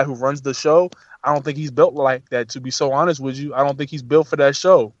the guy who runs the show. I don't think he's built like that, to be so honest with you. I don't think he's built for that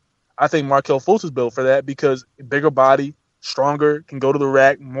show. I think Markelle Fultz is built for that because bigger body, stronger, can go to the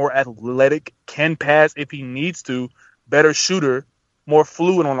rack, more athletic, can pass if he needs to, better shooter, more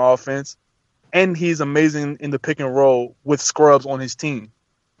fluid on offense, and he's amazing in the pick and roll with scrubs on his team.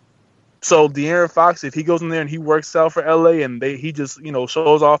 So De'Aaron Fox, if he goes in there and he works out for LA and he just,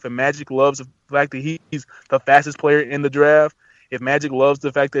 shows off, and Magic loves the fact that he's the fastest player in the draft, if Magic loves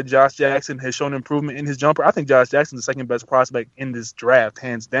the fact that Josh Jackson has shown improvement in his jumper, I think Josh Jackson's the second best prospect in this draft,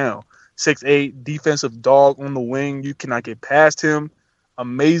 hands down. 6'8", defensive dog on the wing. You cannot get past him.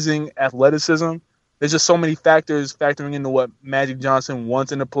 Amazing athleticism. There's just so many factors factoring into what Magic Johnson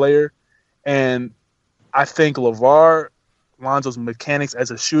wants in a player. And I think LeVar, Lonzo's mechanics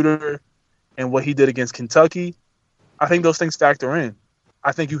as a shooter, and what he did against Kentucky, I think those things factor in.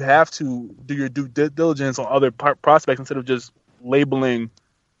 I think you have to do your due diligence on other prospects instead of just labeling,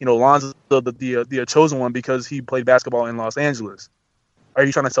 Lonzo the chosen one because he played basketball in Los Angeles. Are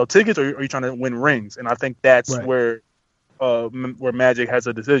you trying to sell tickets or are you trying to win rings? And I think that's where Magic has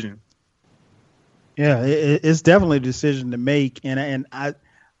a decision. Yeah, it's definitely a decision to make, and I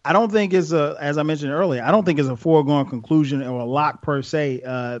don't think it's as I mentioned earlier, I don't think it's a foregone conclusion or a lock per se.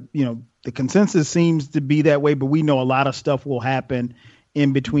 The consensus seems to be that way, but we know a lot of stuff will happen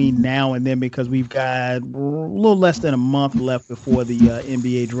in between now and then because we've got a little less than a month left before the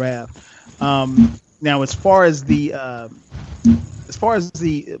NBA draft. Now, as far as the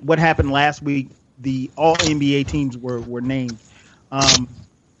what happened last week, the all NBA teams were named,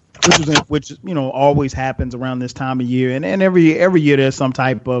 which always happens around this time of year, and every year there's some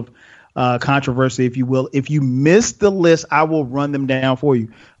type of controversy, if you will. If you missed the list, I will run them down for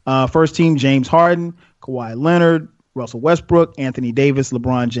you. First team: James Harden, Kawhi Leonard, Russell Westbrook, Anthony Davis,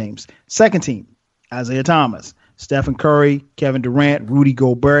 LeBron James. Second team: Isaiah Thomas, Stephen Curry, Kevin Durant, Rudy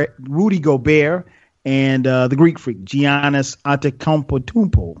Gobert, and the Greek Freak, Giannis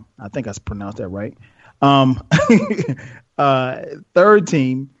Antetokounmpo. I think I pronounced that right. Third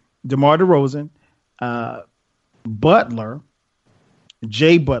team: DeMar DeRozan, Butler,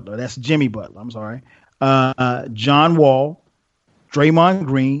 Jay Butler. That's Jimmy Butler. I'm sorry. John Wall, Draymond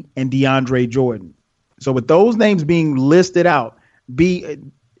Green, and DeAndre Jordan. So with those names being listed out,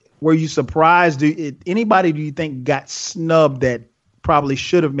 were you surprised? Anybody do you think got snubbed that probably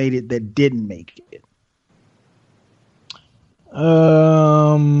should have made it that didn't make it?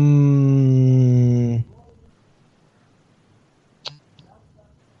 I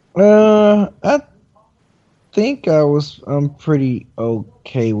think I'm pretty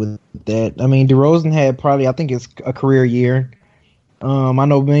okay with that. I mean, DeRozan had probably, I think it's a career year. I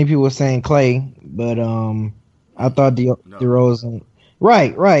know many people were saying Clay, but I thought DeRozan.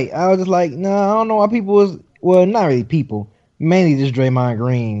 Right. I was just like, no, I don't know why people not really people, mainly just Draymond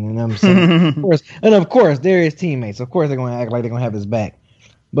Green. And I'm saying, of course, they're his teammates. Of course, they're going to act like they're going to have his back.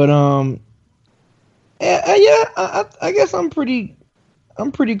 But I guess I'm pretty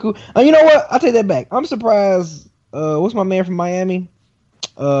cool. You know what? I'll take that back. I'm surprised. What's my man from Miami?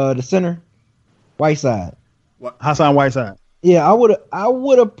 The center, Whiteside. Hassan Whiteside. Yeah, I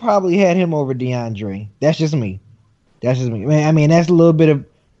would have probably had him over DeAndre. That's just me. Man, I mean, that's a little bit of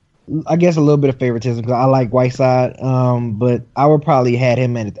favoritism because I like Whiteside. But I would probably had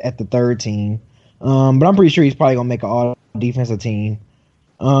him at the third team. But I'm pretty sure he's probably gonna make an all defensive team.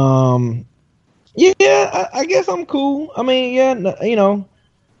 I guess I'm cool. I mean,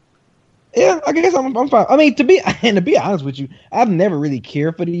 I guess I'm fine. I mean, to be honest with you, I've never really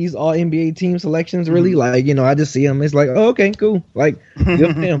cared for these all NBA team selections. Really, like I just see them. It's like, oh, okay, cool. Like,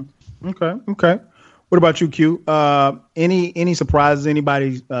 good for him. Okay. What about you, Q? Any surprises?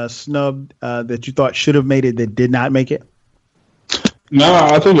 Anybody snubbed that you thought should have made it that did not make it? No,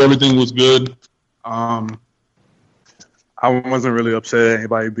 I think everything was good. I wasn't really upset at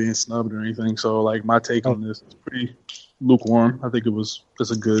anybody being snubbed or anything. So, like, my take on this is pretty lukewarm. I think it was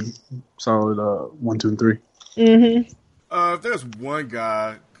just a good, solid 1, 2, and 3. Mm-hmm. If there's one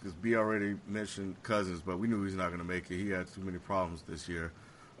guy, because B already mentioned Cousins, but we knew he's not going to make it. He had too many problems this year.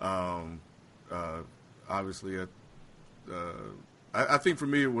 Obviously, I think for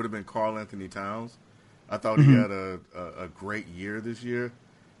me it would have been Karl Anthony Towns. I thought he had a great year this year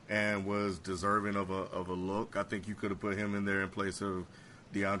and was deserving of a look. I think you could have put him in there in place of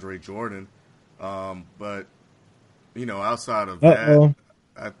DeAndre Jordan. But outside of that,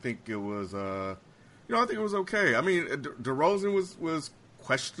 I think it was okay. I mean, DeRozan was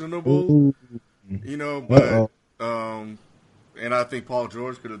questionable, but and I think Paul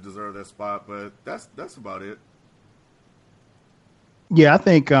George could have deserved that spot, but that's about it. Yeah, I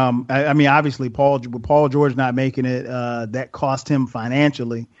think. I mean, obviously, Paul George not making it that cost him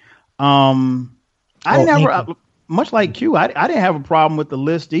financially. Much like Q, I didn't have a problem with the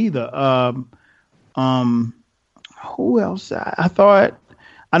list either. Who else? I thought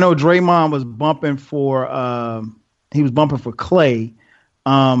I know Draymond was bumping for Clay.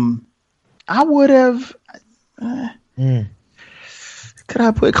 I would have. Could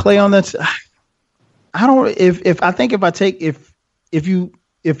I put Clay on that? I don't. If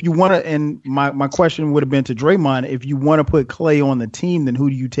you want to, and my question would have been to Draymond, if you want to put Clay on the team, then who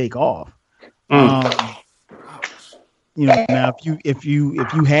do you take off? Now if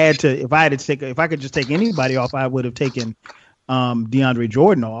I could just take anybody off, I would have taken DeAndre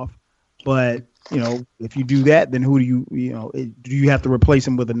Jordan off. But if you do that, then who do you do you have to replace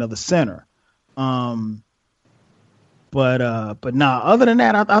him with another center? But other than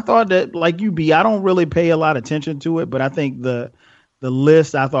that, I thought that, like you, B, I don't really pay a lot of attention to it, but I think the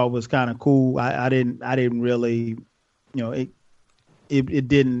list I thought was kind of cool. I didn't really, it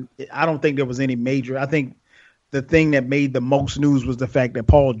didn't. I don't think there was any major. I think the thing that made the most news was the fact that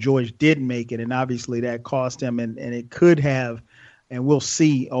Paul George did make it, and obviously that cost him, and it could have, and we'll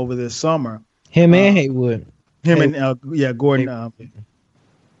see over this summer. Him and Haywood. Gordon.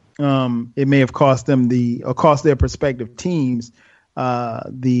 It may have cost them cost their prospective teams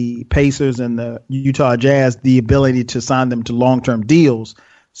the Pacers and the Utah Jazz the ability to sign them to long-term deals.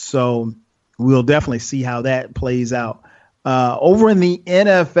 So we'll definitely see how that plays out. Over in the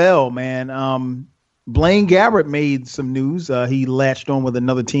NFL, man, Blaine Gabbert made some news. He latched on with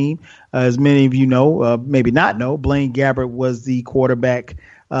another team. As many of you know, maybe not know, Blaine Gabbert was the quarterback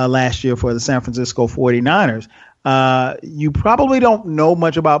last year for the San Francisco 49ers. You probably don't know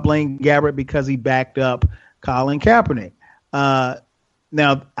much about Blaine Gabbert because he backed up Colin Kaepernick.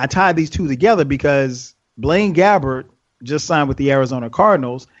 Now, I tied these two together because Blaine Gabbert just signed with the Arizona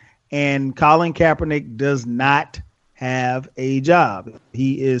Cardinals, and Colin Kaepernick does not have a job.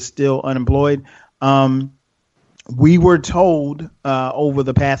 He is still unemployed. We were told over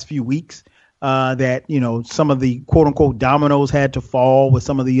the past few weeks that, some of the quote unquote dominoes had to fall with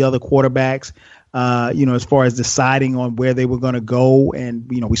some of the other quarterbacks, as far as deciding on where they were going to go. And,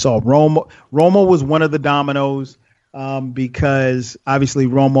 we saw Romo. Romo was one of the dominoes because obviously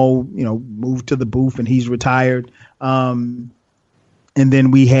Romo, moved to the booth and he's retired. And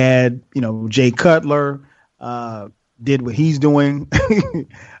then we had, Jay Cutler did what he's doing.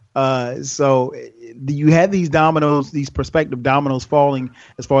 So you had these dominoes, these prospective dominoes falling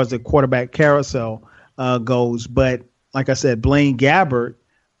as far as the quarterback carousel goes. But like I said, Blaine Gabbert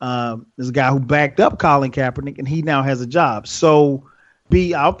is a guy who backed up Colin Kaepernick, and he now has a job. So,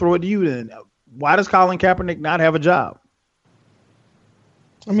 B, I'll throw it to you then. Why does Colin Kaepernick not have a job?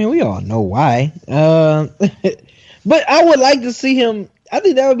 I mean, we all know why. But I would like to see him. I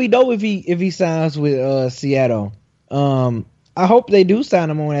think that would be dope if he signs with Seattle. I hope they do sign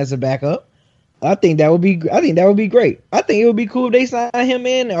him on as a backup. I think that would be great. I think it would be cool if they sign him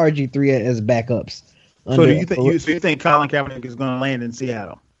and RG3 as backups. So do you think Colin Kaepernick is going to land in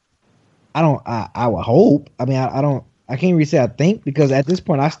Seattle? I would hope. I mean, I can't really say I think, because at this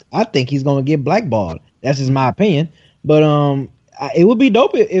point I think he's going to get blackballed. That's just my opinion. But it would be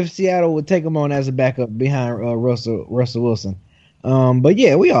dope if Seattle would take him on as a backup behind Russell Wilson. But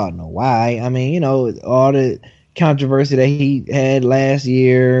yeah, we all know why. I mean, all the controversy that he had last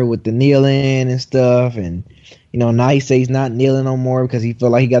year with the kneeling and stuff, and now he say he's not kneeling no more because he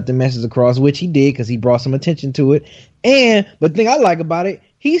felt like he got the message across, which he did because he brought some attention to it. But the thing I like about it,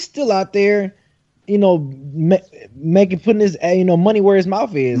 he's still out there, putting his money where his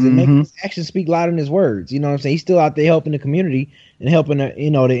mouth is, and making his actions speak louder than his words. You know what I'm saying? He's still out there helping the community and helping the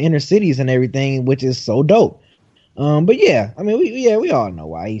inner cities and everything, which is so dope. But yeah, I mean, we all know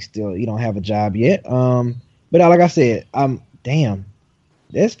why he still don't have a job yet. But like I said, damn,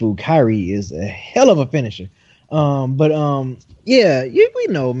 this fool Kyrie is a hell of a finisher. Yeah, we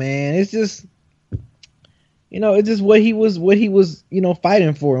know, man. It's just, it's just what he was,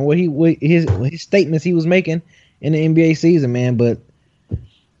 fighting for, and what his statements he was making in the NBA season, man. But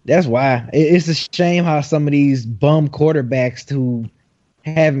that's why it's a shame how some of these bum quarterbacks who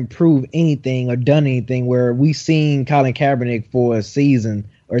haven't proved anything or done anything, where we seen Colin Kaepernick for a season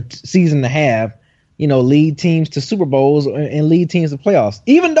or season and a half, lead teams to Super Bowls and lead teams to playoffs.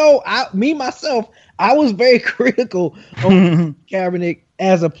 Even though I was very critical of Kaepernick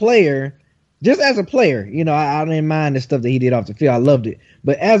as a player, just as a player. I didn't mind the stuff that he did off the field. I loved it.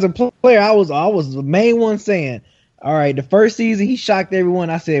 But as a player, I was the main one saying, all right, the first season he shocked everyone.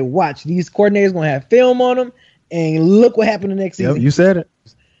 I said, watch, these coordinators going to have film on him, and look what happened the next season. Yep, you said it.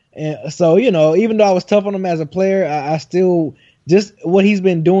 And so, even though I was tough on him as a player, I still, just what he's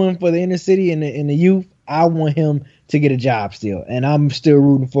been doing for the inner city and the youth, I want him to get a job still. And I'm still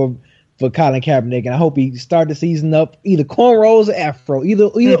rooting for Colin Kaepernick, and I hope he start the season up either cornrows or afro. Either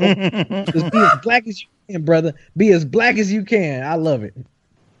just be as black as you can, brother. Be as black as you can. I love it.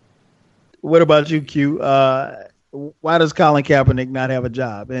 What about you, Q? Why does Colin Kaepernick not have a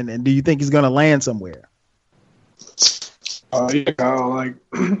job? And do you think he's going to land somewhere? I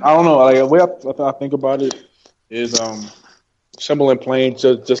don't know. Like, the way I think about it is simple and plain,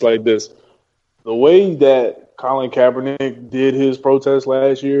 just like this. The way that Colin Kaepernick did his protest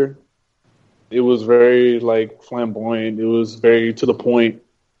last year, it was very flamboyant. It was very to the point,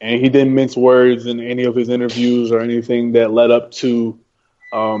 and he didn't mince words in any of his interviews or anything that led up to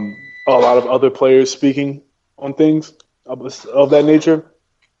a lot of other players speaking on things of that nature.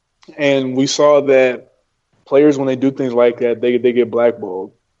 And we saw that players, when they do things like that, they get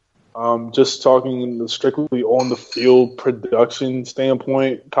blackballed. Just talking strictly on the field production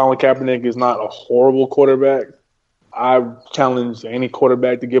standpoint, Colin Kaepernick is not a horrible quarterback. I challenge any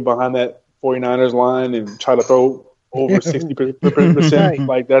quarterback to get behind that 49ers line and try to throw over 60%. Right.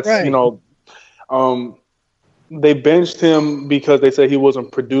 Like, that's, Right. They benched him because they said he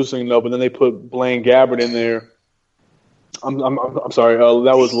wasn't producing enough, but then they put Blaine Gabbert in there I'm sorry.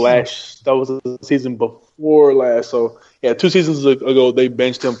 That was the season before last. So yeah, 2 seasons ago they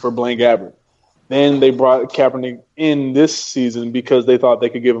benched him for Blaine Gabbert. Then they brought Kaepernick in this season because they thought they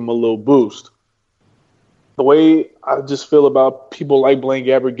could give him a little boost. The way I just feel about people like Blaine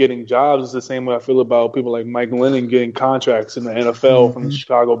Gabbert getting jobs is the same way I feel about people like Mike Glennon getting contracts in the NFL from the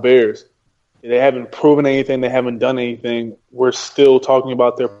Chicago Bears. They haven't proven anything. They haven't done anything. We're still talking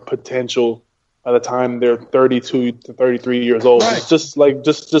about their potential by the time they're 32 to 33 years old. Right. It's just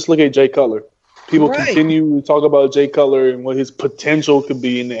look at Jay Cutler. People continue to talk about Jay Cutler and what his potential could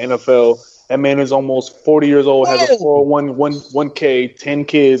be in the NFL. That man is almost 40 years old, has a 401k, 10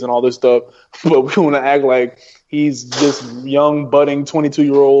 kids, and all this stuff. But we want to act like he's just young, budding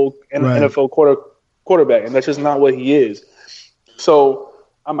 22-year-old NFL quarterback, and that's just not what he is. So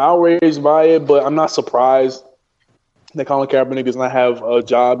I'm outraged by it, but I'm not surprised that Colin Kaepernick does not have a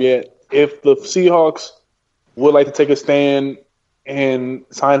job yet. If the Seahawks would like to take a stand and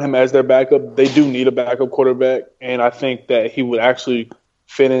sign him as their backup, they do need a backup quarterback, and I think that he would actually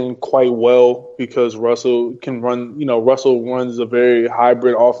fit in quite well because Russell can run. Russell runs a very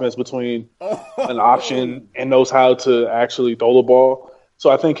hybrid offense between an option and knows how to actually throw the ball. So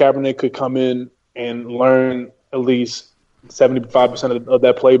I think Kaepernick could come in and learn at least 75% of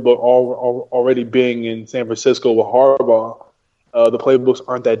that playbook already being in San Francisco with Harbaugh. The playbooks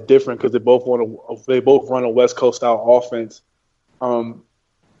aren't that different because they both run a West Coast style offense. I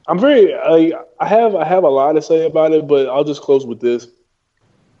have a lot to say about it, but I'll just close with this.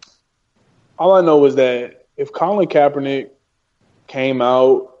 All I know is that if Colin Kaepernick came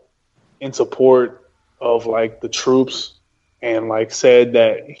out in support of like the troops and like said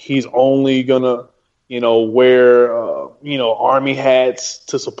that he's only gonna, wear army hats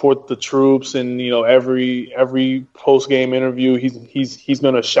to support the troops, and every post game interview he's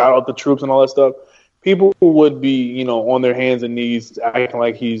gonna shout out the troops and all that stuff, people would be on their hands and knees acting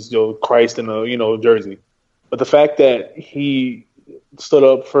like he's Christ in a jersey. But the fact that he stood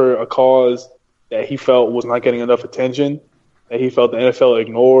up for a cause that he felt was not getting enough attention, that he felt the NFL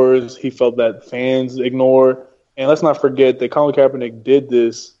ignores, he felt that fans ignore. And let's not forget that Colin Kaepernick did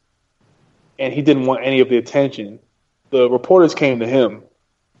this and he didn't want any of the attention. The reporters came to him.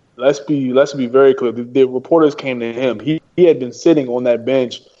 Let's be very clear. The reporters came to him. He had been sitting on that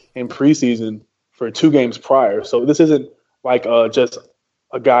bench in preseason for 2 games prior. So this isn't like just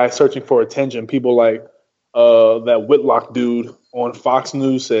a guy searching for attention. People like that Whitlock dude on Fox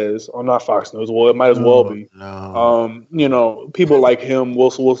News says, or not Fox News, well, it might as well be. No. People like him will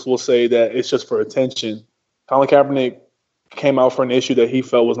say that it's just for attention. Colin Kaepernick came out for an issue that he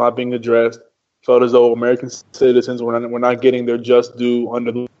felt was not being addressed, felt as though American citizens were not getting their just due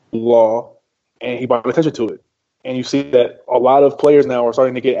under the law, and he brought attention to it. And you see that a lot of players now are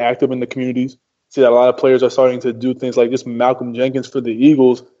starting to get active in the communities. See that a lot of players are starting to do things like this. Malcolm Jenkins for the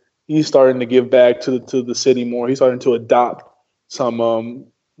Eagles, he's starting to give back to the city more. He's starting to adopt some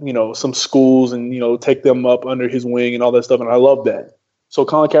schools and take them up under his wing and all that stuff, and I love that. So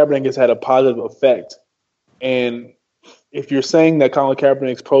Colin Kaepernick has had a positive effect. And if you're saying that Colin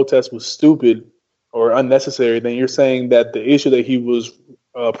Kaepernick's protest was stupid or unnecessary, then you're saying that the issue that he was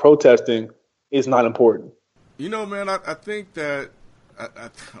protesting is not important. Man, I think that I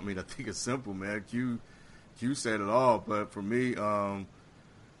think it's simple, man. Q said it all, but for me,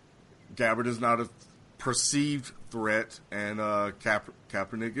 Gabbert is not a perceived threat, and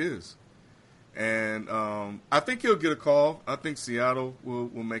Kaepernick is. And I think he'll get a call. I think Seattle will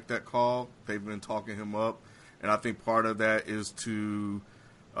make that call. They've been talking him up, and I think part of that is to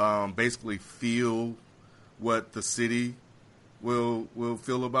basically feel what the city will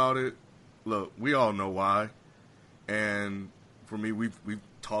feel about it. Look, we all know why, and for me, we've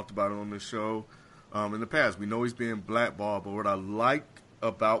talked about it on this show in the past. We know he's being blackballed, but what I like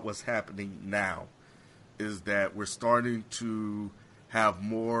about what's happening now is that we're starting to have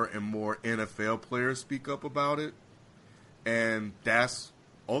more and more NFL players speak up about it, and that's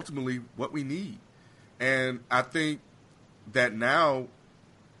ultimately what we need. And I think that now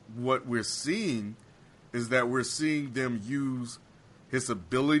what we're seeing is that we're seeing them use his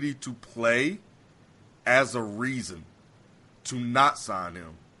ability to play as a reason to not sign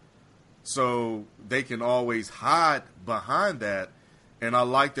him. So they can always hide behind that. And I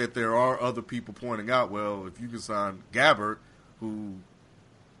like that there are other people pointing out, well, if you can sign Gabbert, who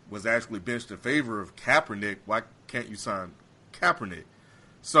was actually benched in favor of Kaepernick, why can't you sign Kaepernick?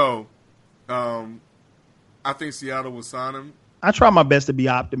 So I think Seattle will sign him. I try my best to be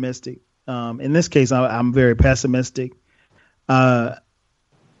optimistic. In this case, I'm very pessimistic. There's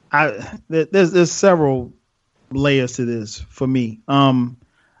several layers to this for me.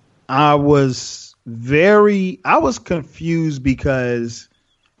 I was I was confused because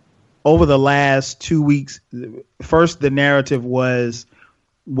over the last 2 weeks, first the narrative was,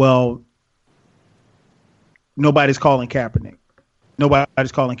 well, nobody's calling Kaepernick.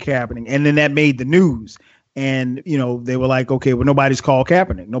 Nobody's calling Kaepernick. And then that made the news. And, they were like, okay, well, nobody's called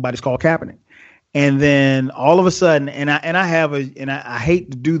Kaepernick. Nobody's called Kaepernick. And then all of a sudden, I hate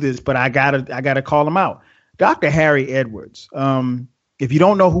to do this, but I gotta call him out. Dr. Harry Edwards. If you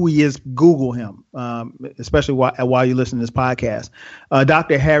don't know who he is, Google him, especially while you listen to this podcast.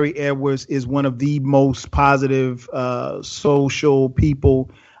 Dr. Harry Edwards is one of the most positive social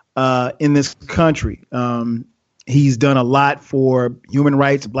people in this country. He's done a lot for human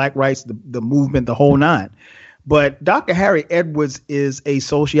rights, black rights, the movement, the whole nine. But Dr. Harry Edwards is a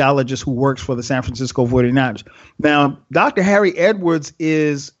sociologist who works for the San Francisco 49ers. Now, Dr. Harry Edwards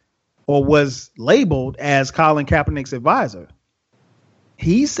was labeled as Colin Kaepernick's advisor.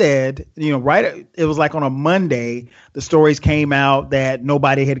 He said, it was like on a Monday, the stories came out that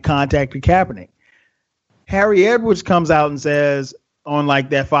nobody had contacted Kaepernick. Harry Edwards comes out and says on like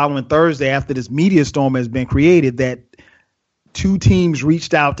that following Thursday, after this media storm has been created, that 2 teams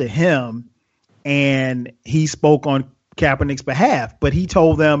reached out to him and he spoke on Kaepernick's behalf. But he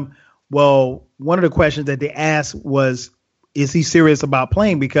told them, well, one of the questions that they asked was, is he serious about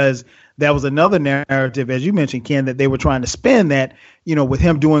playing? Because that was another narrative, as you mentioned, Ken, that they were trying to spin that, with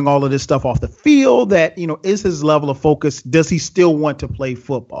him doing all of this stuff off the field, that, is his level of focus, does he still want to play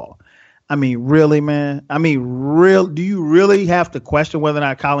football? I mean, really, man? I mean, do you really have to question whether or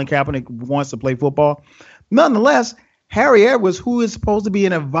not Colin Kaepernick wants to play football? Nonetheless, Harry Edwards, who is supposed to be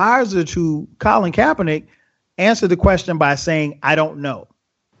an advisor to Colin Kaepernick, answered the question by saying, I don't know.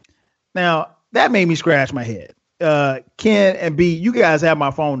 Now, that made me scratch my head. Ken and B, you guys have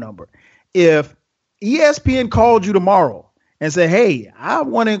my phone number. If ESPN called you tomorrow and said, hey, I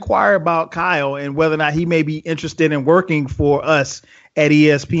want to inquire about Kyle and whether or not he may be interested in working for us at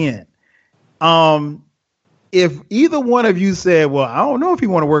ESPN. If either one of you said, well, I don't know if he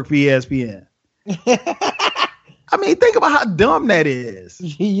want to work for ESPN. I mean, think about how dumb that is.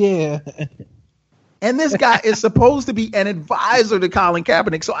 Yeah. And this guy is supposed to be an advisor to Colin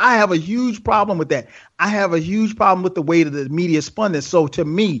Kaepernick. So I have a huge problem with that. I have a huge problem with the way that the media spun this. So to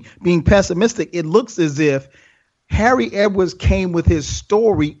me, being pessimistic, it looks as if Harry Edwards came with his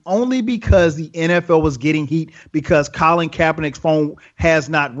story only because the NFL was getting heat because Colin Kaepernick's phone has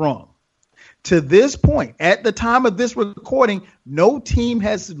not rung. To this point, at the time of this recording, no team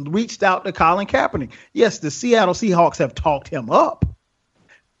has reached out to Colin Kaepernick. Yes, the Seattle Seahawks have talked him up.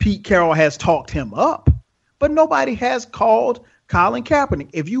 Pete Carroll has talked him up, but nobody has called Colin Kaepernick.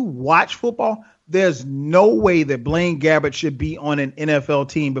 If you watch football, there's no way that Blaine Gabbert should be on an NFL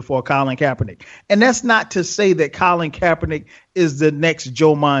team before Colin Kaepernick. And that's not to say that Colin Kaepernick is the next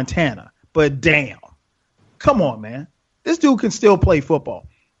Joe Montana, but damn, come on, man. This dude can still play football.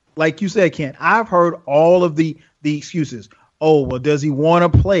 Like you said, Ken, I've heard all of the excuses. Oh, well, does he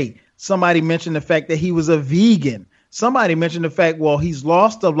want to play? Somebody mentioned the fact that he was a vegan. Somebody mentioned the fact, well, he's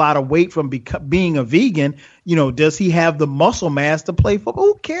lost a lot of weight from being a vegan. Does he have the muscle mass to play football?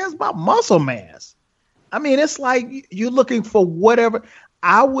 Who cares about muscle mass? I mean, it's like you're looking for whatever.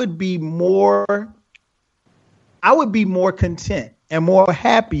 I would be more content and more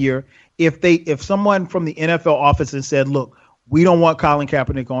happier if someone from the NFL office had said, look, we don't want Colin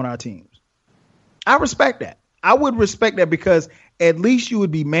Kaepernick on our teams. I respect that. I would respect that because at least you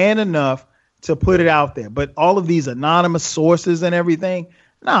would be man enough to put it out there. But all of these anonymous sources and everything,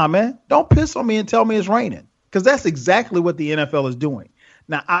 nah, man, don't piss on me and tell me it's raining, because that's exactly what the NFL is doing.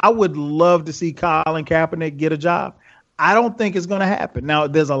 Now, I would love to see Colin Kaepernick get a job. I don't think it's going to happen. Now,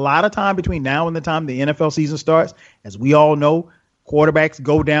 there's a lot of time between now and the time the NFL season starts. As we all know, quarterbacks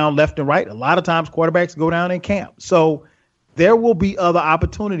go down left and right. A lot of times quarterbacks go down in camp. So there will be other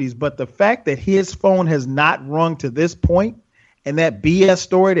opportunities. But the fact that his phone has not rung to this point, and that BS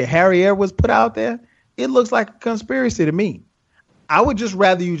story that Harry Edwards put out there, it looks like a conspiracy to me. I would just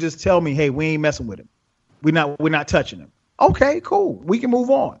rather you just tell me, hey, we ain't messing with him. We're not touching him. Okay, cool. We can move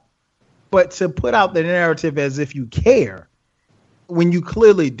on. But to put out the narrative as if you care when you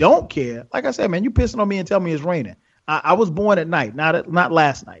clearly don't care, like I said, man, you pissing on me and tell me it's raining. I was born at night, not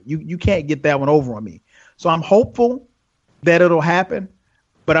last night. You can't get that one over on me. So I'm hopeful that it'll happen,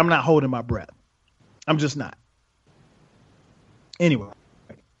 but I'm not holding my breath. I'm just not. Anyway,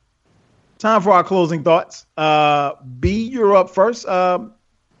 time for our closing thoughts. B, you're up first.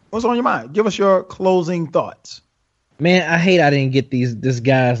 What's on your mind? Give us your closing thoughts. Man, I hate I didn't get this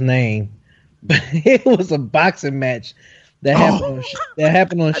guy's name, but it was a boxing match that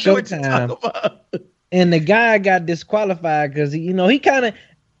happened on Showtime, and the guy got disqualified because he kind of.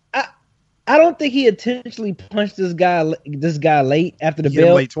 I don't think he intentionally punched this guy late after the He hit him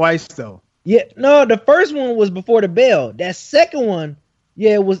bell. late twice though. Yeah, no, the first one was before the bell. That second one,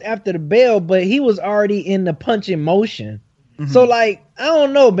 yeah, it was after the bell, but he was already in the punching motion. Mm-hmm. So like, I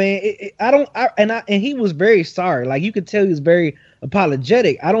don't know, man. And he was very sorry. Like you could tell he was very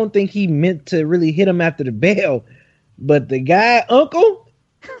apologetic. I don't think he meant to really hit him after the bell, but the guy, Uncle,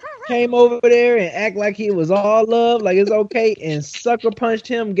 came over there and act like he was all love, like it's okay, and sucker punched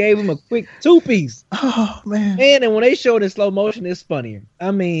him, gave him a quick 2-piece. Oh man. And when they showed it in slow motion, it's funnier.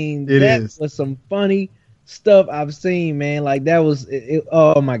 I mean, That was some funny stuff I've seen, man. Like that was,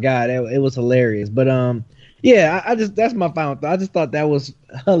 oh my god, it was hilarious. But yeah, I just that's my final thought. I just thought that was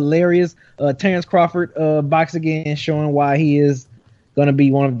hilarious. Terrence Crawford box again, showing why he is gonna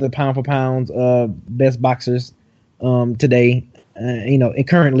be one of the pound for pounds best boxers today. And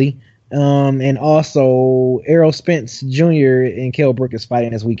currently, and also Errol Spence Jr. and Kell Brook is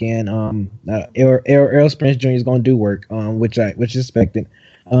fighting this weekend. Errol Spence Jr. is going to do work, which is expected.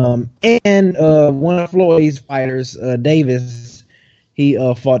 And one of Floyd's fighters, Davis, he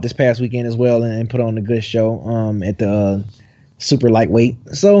fought this past weekend as well and put on a good show at the super lightweight.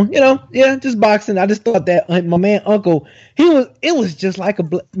 So yeah, just boxing. I just thought that my man Uncle, it was just like a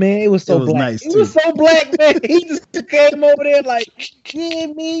man. It was so black. Nice it was so black, man. He just came over there like, yeah,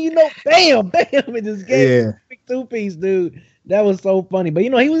 me, bam, and just gave him a big 2-piece, dude. That was so funny. But he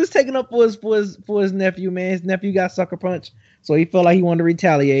was just taking up for his nephew, man. His nephew got sucker punched, so he felt like he wanted to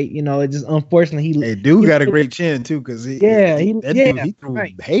retaliate. It just unfortunately he got a great chin too, because he threw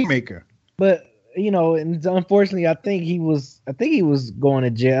a haymaker. But and unfortunately, I think he was going to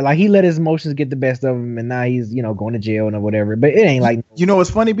jail. Like he let his emotions get the best of him, and now he's going to jail and whatever. But it ain't like what's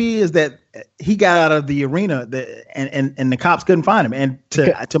funny, B, is that he got out of the arena and the cops couldn't find him. And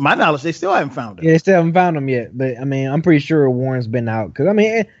to my knowledge, they still haven't found him. Yeah, they still haven't found him yet. But I mean, I'm pretty sure Warren's been out because at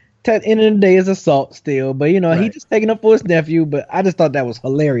the end of the day, it's assault still. But he just taking up for his nephew. But I just thought that was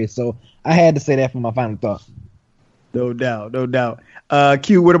hilarious, so I had to say that for my final thought. No doubt.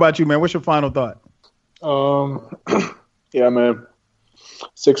 Q, what about you, man? What's your final thought? Yeah, man.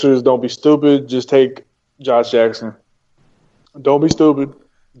 Sixers, don't be stupid. Just take Josh Jackson. Don't be stupid.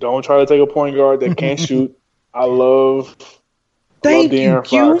 Don't try to take a point guard that can't shoot. I love De'Aaron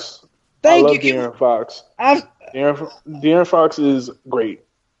Fox. I love De'Aaron Fox. De'Aaron Fox is great.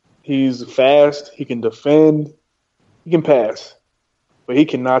 He's fast. He can defend. He can pass. But he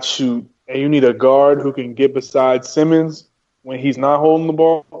cannot shoot. And you need a guard who can get beside Simmons when he's not holding the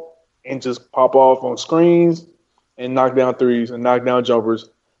ball and just pop off on screens and knock down threes and knock down jumpers.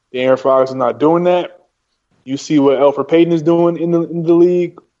 De'Aaron Fox is not doing that. You see what Elfrid Payton is doing in the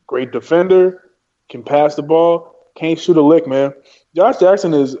league. Great defender, can pass the ball, can't shoot a lick, man. Josh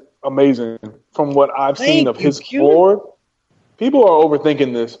Jackson is amazing from what I've seen of his floor. People are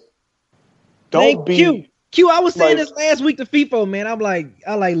overthinking this. Don't be Q, I was saying this last week to FIFO, man. I'm like,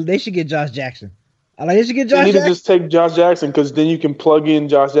 they should get Josh Jackson. They should get Josh Jackson. You need to just take Josh Jackson because then you can plug in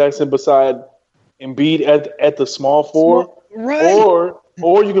Josh Jackson beside Embiid at the small four. Right.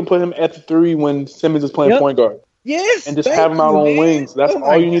 Or you can put him at the 3 when Simmons is playing point guard. Yes. And just have him out on wings. That's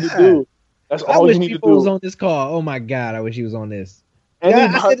all you need to do. That's all you need to do. I wish was on this call. Oh, my God. I wish he was on this. I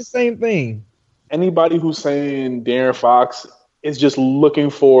said the same thing. Anybody who's saying De'Aaron Fox is just looking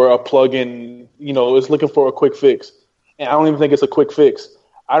for a plug-in, is looking for a quick fix. And I don't even think it's a quick fix.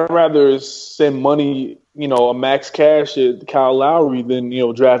 I'd rather send money, a max cash at Kyle Lowry than,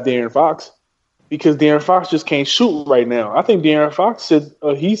 draft De'Aaron Fox. Because De'Aaron Fox just can't shoot right now. I think De'Aaron Fox,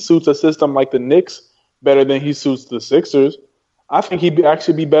 he suits a system like the Knicks better than he suits the Sixers. I think he'd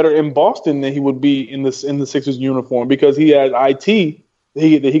actually be better in Boston than he would be in the Sixers uniform because he has IT that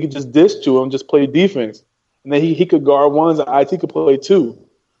he could just dish to him, just play defense. And then he could guard ones and IT could play 2.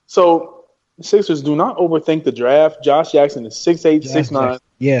 So the Sixers do not overthink the draft. Josh Jackson is 6'8", 6'9".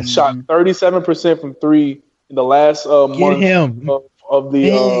 Yes. Shot 37% from 3 in the last month of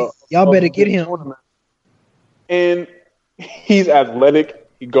the y'all better get him. Tournament. And he's athletic.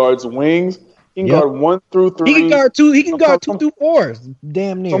 He guards wings. He can guard 1 through 3. He can guard 2. He can guard 2 through 4s.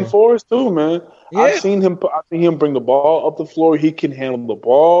 Damn near. Some 4s too, man. Yeah. I've seen him bring the ball up the floor. He can handle the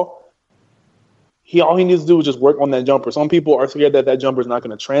ball. All he needs to do is just work on that jumper. Some people are scared that jumper is not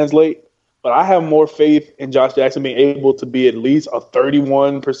going to translate, but I have more faith in Josh Jackson being able to be at least a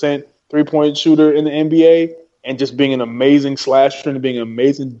 31% three-point shooter in the NBA and just being an amazing slasher and being an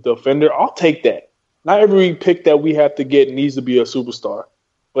amazing defender. I'll take that. Not every pick that we have to get needs to be a superstar.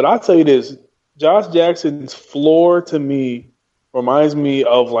 But I'll tell you this, Josh Jackson's floor to me reminds me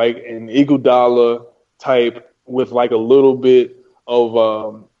of like an Iguodala type with like a little bit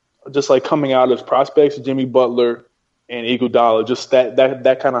of just like coming out as prospects, Jimmy Butler and Iguodala, just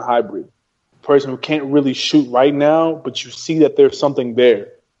that kind of hybrid. person who can't really shoot right now, but you see that there's something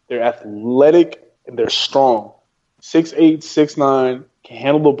there. They're athletic and they're strong. 6'8", 6'9", can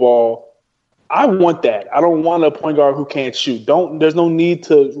handle the ball. I want that. I don't want a point guard who can't shoot. There's no need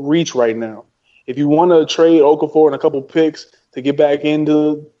to reach right now. If you want to trade Okafor and a couple picks to get back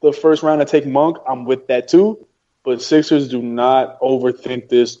into the first round and take Monk, I'm with that too. But Sixers do not overthink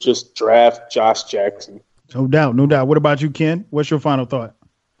this. Just draft Josh Jackson. No doubt, no doubt. What about you, Ken? What's your final thought?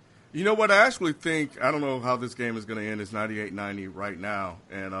 You know what? I actually think, I don't know how this game is going to end. It's 98-90 right now.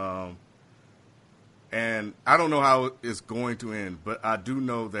 And I don't know how it's going to end, but I do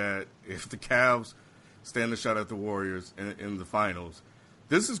know that if the Cavs stand a shot at the Warriors in the finals,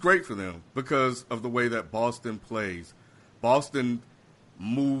 this is great for them because of the way that Boston plays. Boston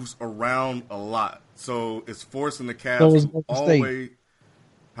moves around a lot, so it's forcing the Cavs to always.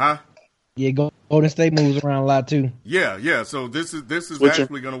 Huh? Yeah, Golden State moves around a lot too. Yeah. So this is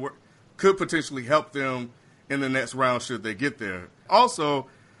actually going to work. Could potentially help them in the next round should they get there. Also,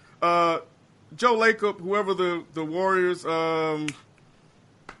 Joe Lacob, whoever the Warriors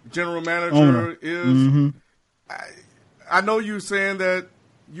general manager is, mm-hmm. I know you're saying that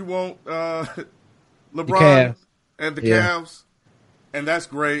you want LeBron and the Cavs, and that's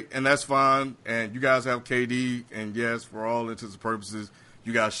great, and that's fine, and you guys have KD, and yes, for all intents and purposes,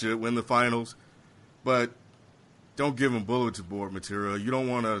 you guys should win the finals, but don't give them bulletin board material. You don't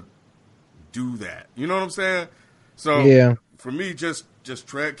want to do that. You know what I'm saying? So for me, just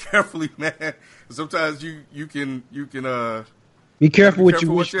tread carefully, man. Sometimes you can be careful what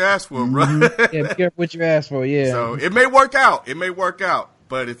you ask for, bro. Mm-hmm. Yeah, be careful what you ask for. Yeah. So it may work out.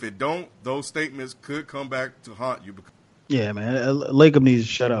 But if it don't, those statements could come back to haunt you. Yeah, man. Lacob needs to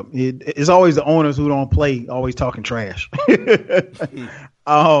shut up. It's always the owners who don't play, always talking trash.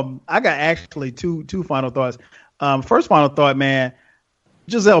 I got actually two final thoughts. First final thought, man.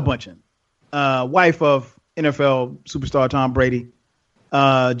 Gisele Bündchen, wife of NFL superstar Tom Brady.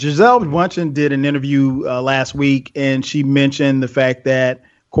 Gisele Bündchen did an interview last week, and she mentioned the fact that,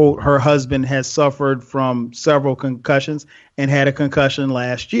 quote, her husband has suffered from several concussions and had a concussion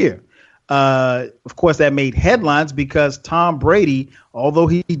last year. Of course, that made headlines because Tom Brady, although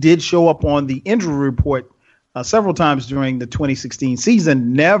he did show up on the injury report several times during the 2016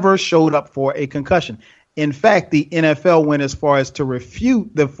 season, never showed up for a concussion. In fact, the NFL went as far as to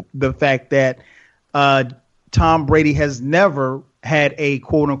refute the fact that Tom Brady has never had a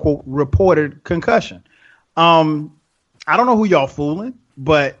quote unquote reported concussion. I don't know who y'all fooling,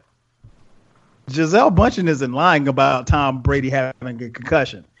 but Gisele Bündchen isn't lying about Tom Brady having a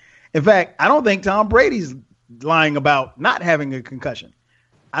concussion. In fact, I don't think Tom Brady's lying about not having a concussion.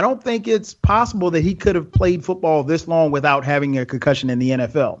 I don't think it's possible that he could have played football this long without having a concussion in the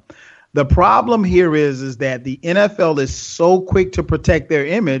NFL. The problem here is that the NFL is so quick to protect their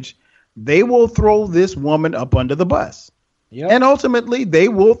image, they will throw this woman up under the bus. Yep. And ultimately, they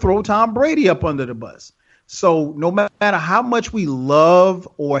will throw Tom Brady up under the bus. So no matter how much we love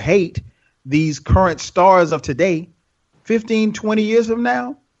or hate these current stars of today, 15, 20 years from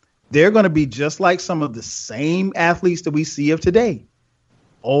now, they're going to be just like some of the same athletes that we see of today.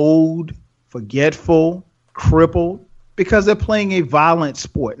 Old, forgetful, crippled, because they're playing a violent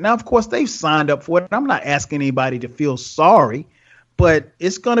sport. Now, of course, they've signed up for it. I'm not asking anybody to feel sorry, but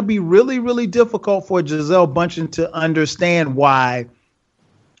it's going to be really, really difficult for Gisele Bündchen to understand why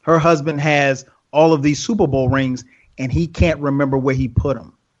her husband has all of these Super Bowl rings and he can't remember where he put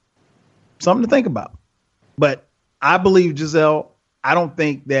them. Something to think about. But I believe Gisele. I don't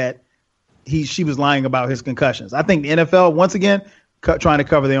think that she was lying about his concussions. I think the NFL, once again, trying to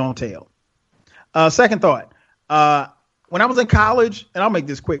cover their own tail. Second thought. When I was in college, and I'll make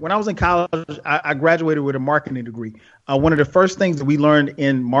this quick. When I was in college, I graduated with a marketing degree. One of the first things that we learned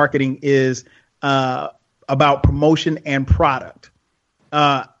in marketing is about promotion and product.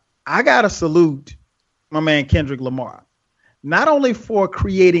 I got to salute my man Kendrick Lamar, not only for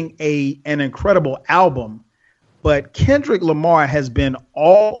creating an incredible album, but Kendrick Lamar has been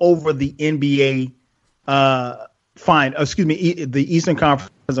all over the NBA the Eastern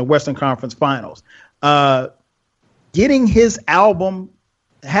Conference and Western Conference Finals. Getting his album,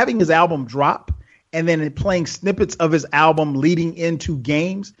 having his album drop, and then playing snippets of his album leading into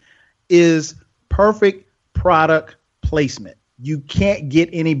games is perfect product placement. You can't get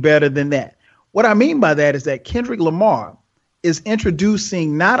any better than that. What I mean by that is that Kendrick Lamar is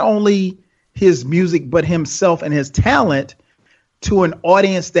introducing not only his music, but himself and his talent to an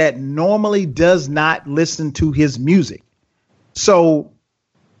audience that normally does not listen to his music. So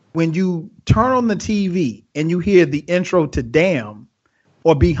when you turn on the TV and you hear the intro to Damn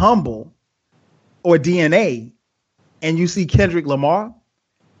or Be Humble or DNA and you see Kendrick Lamar,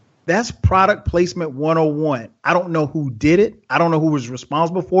 That's product placement 101. I don't know who did it. I don't know who was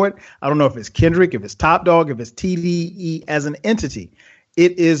responsible for it. I don't know if it's Kendrick, if it's Top Dog, if it's TDE as an entity.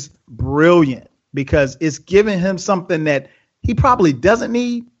 It is brilliant because it's giving him something that he probably doesn't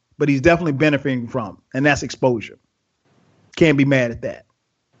need, but he's definitely benefiting from, and that's exposure. Can't be mad at that.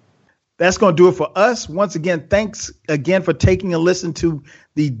 That's going to do it for us. Once again, thanks again for taking a listen to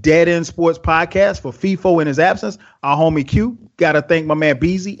the Dead End Sports Podcast. For FIFO in his absence, our homie Q. Got to thank my man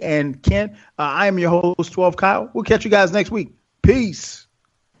Beezy and Ken. I am your host, 12 Kyle. We'll catch you guys next week. Peace.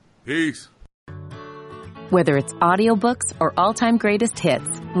 Peace. Whether it's audiobooks or all-time greatest hits,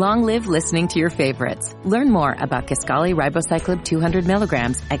 long live listening to your favorites. Learn more about Kisqali Ribociclib 200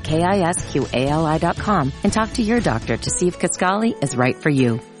 milligrams at KISQALI.com and talk to your doctor to see if Kisqali is right for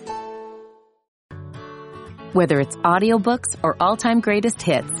you. Whether it's audiobooks or all-time greatest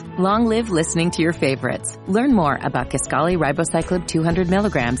hits, long live listening to your favorites. Learn more about Kisqali Ribociclib 200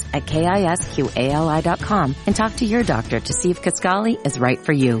 milligrams at KISQALI.com and talk to your doctor to see if Kisqali is right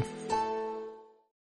for you.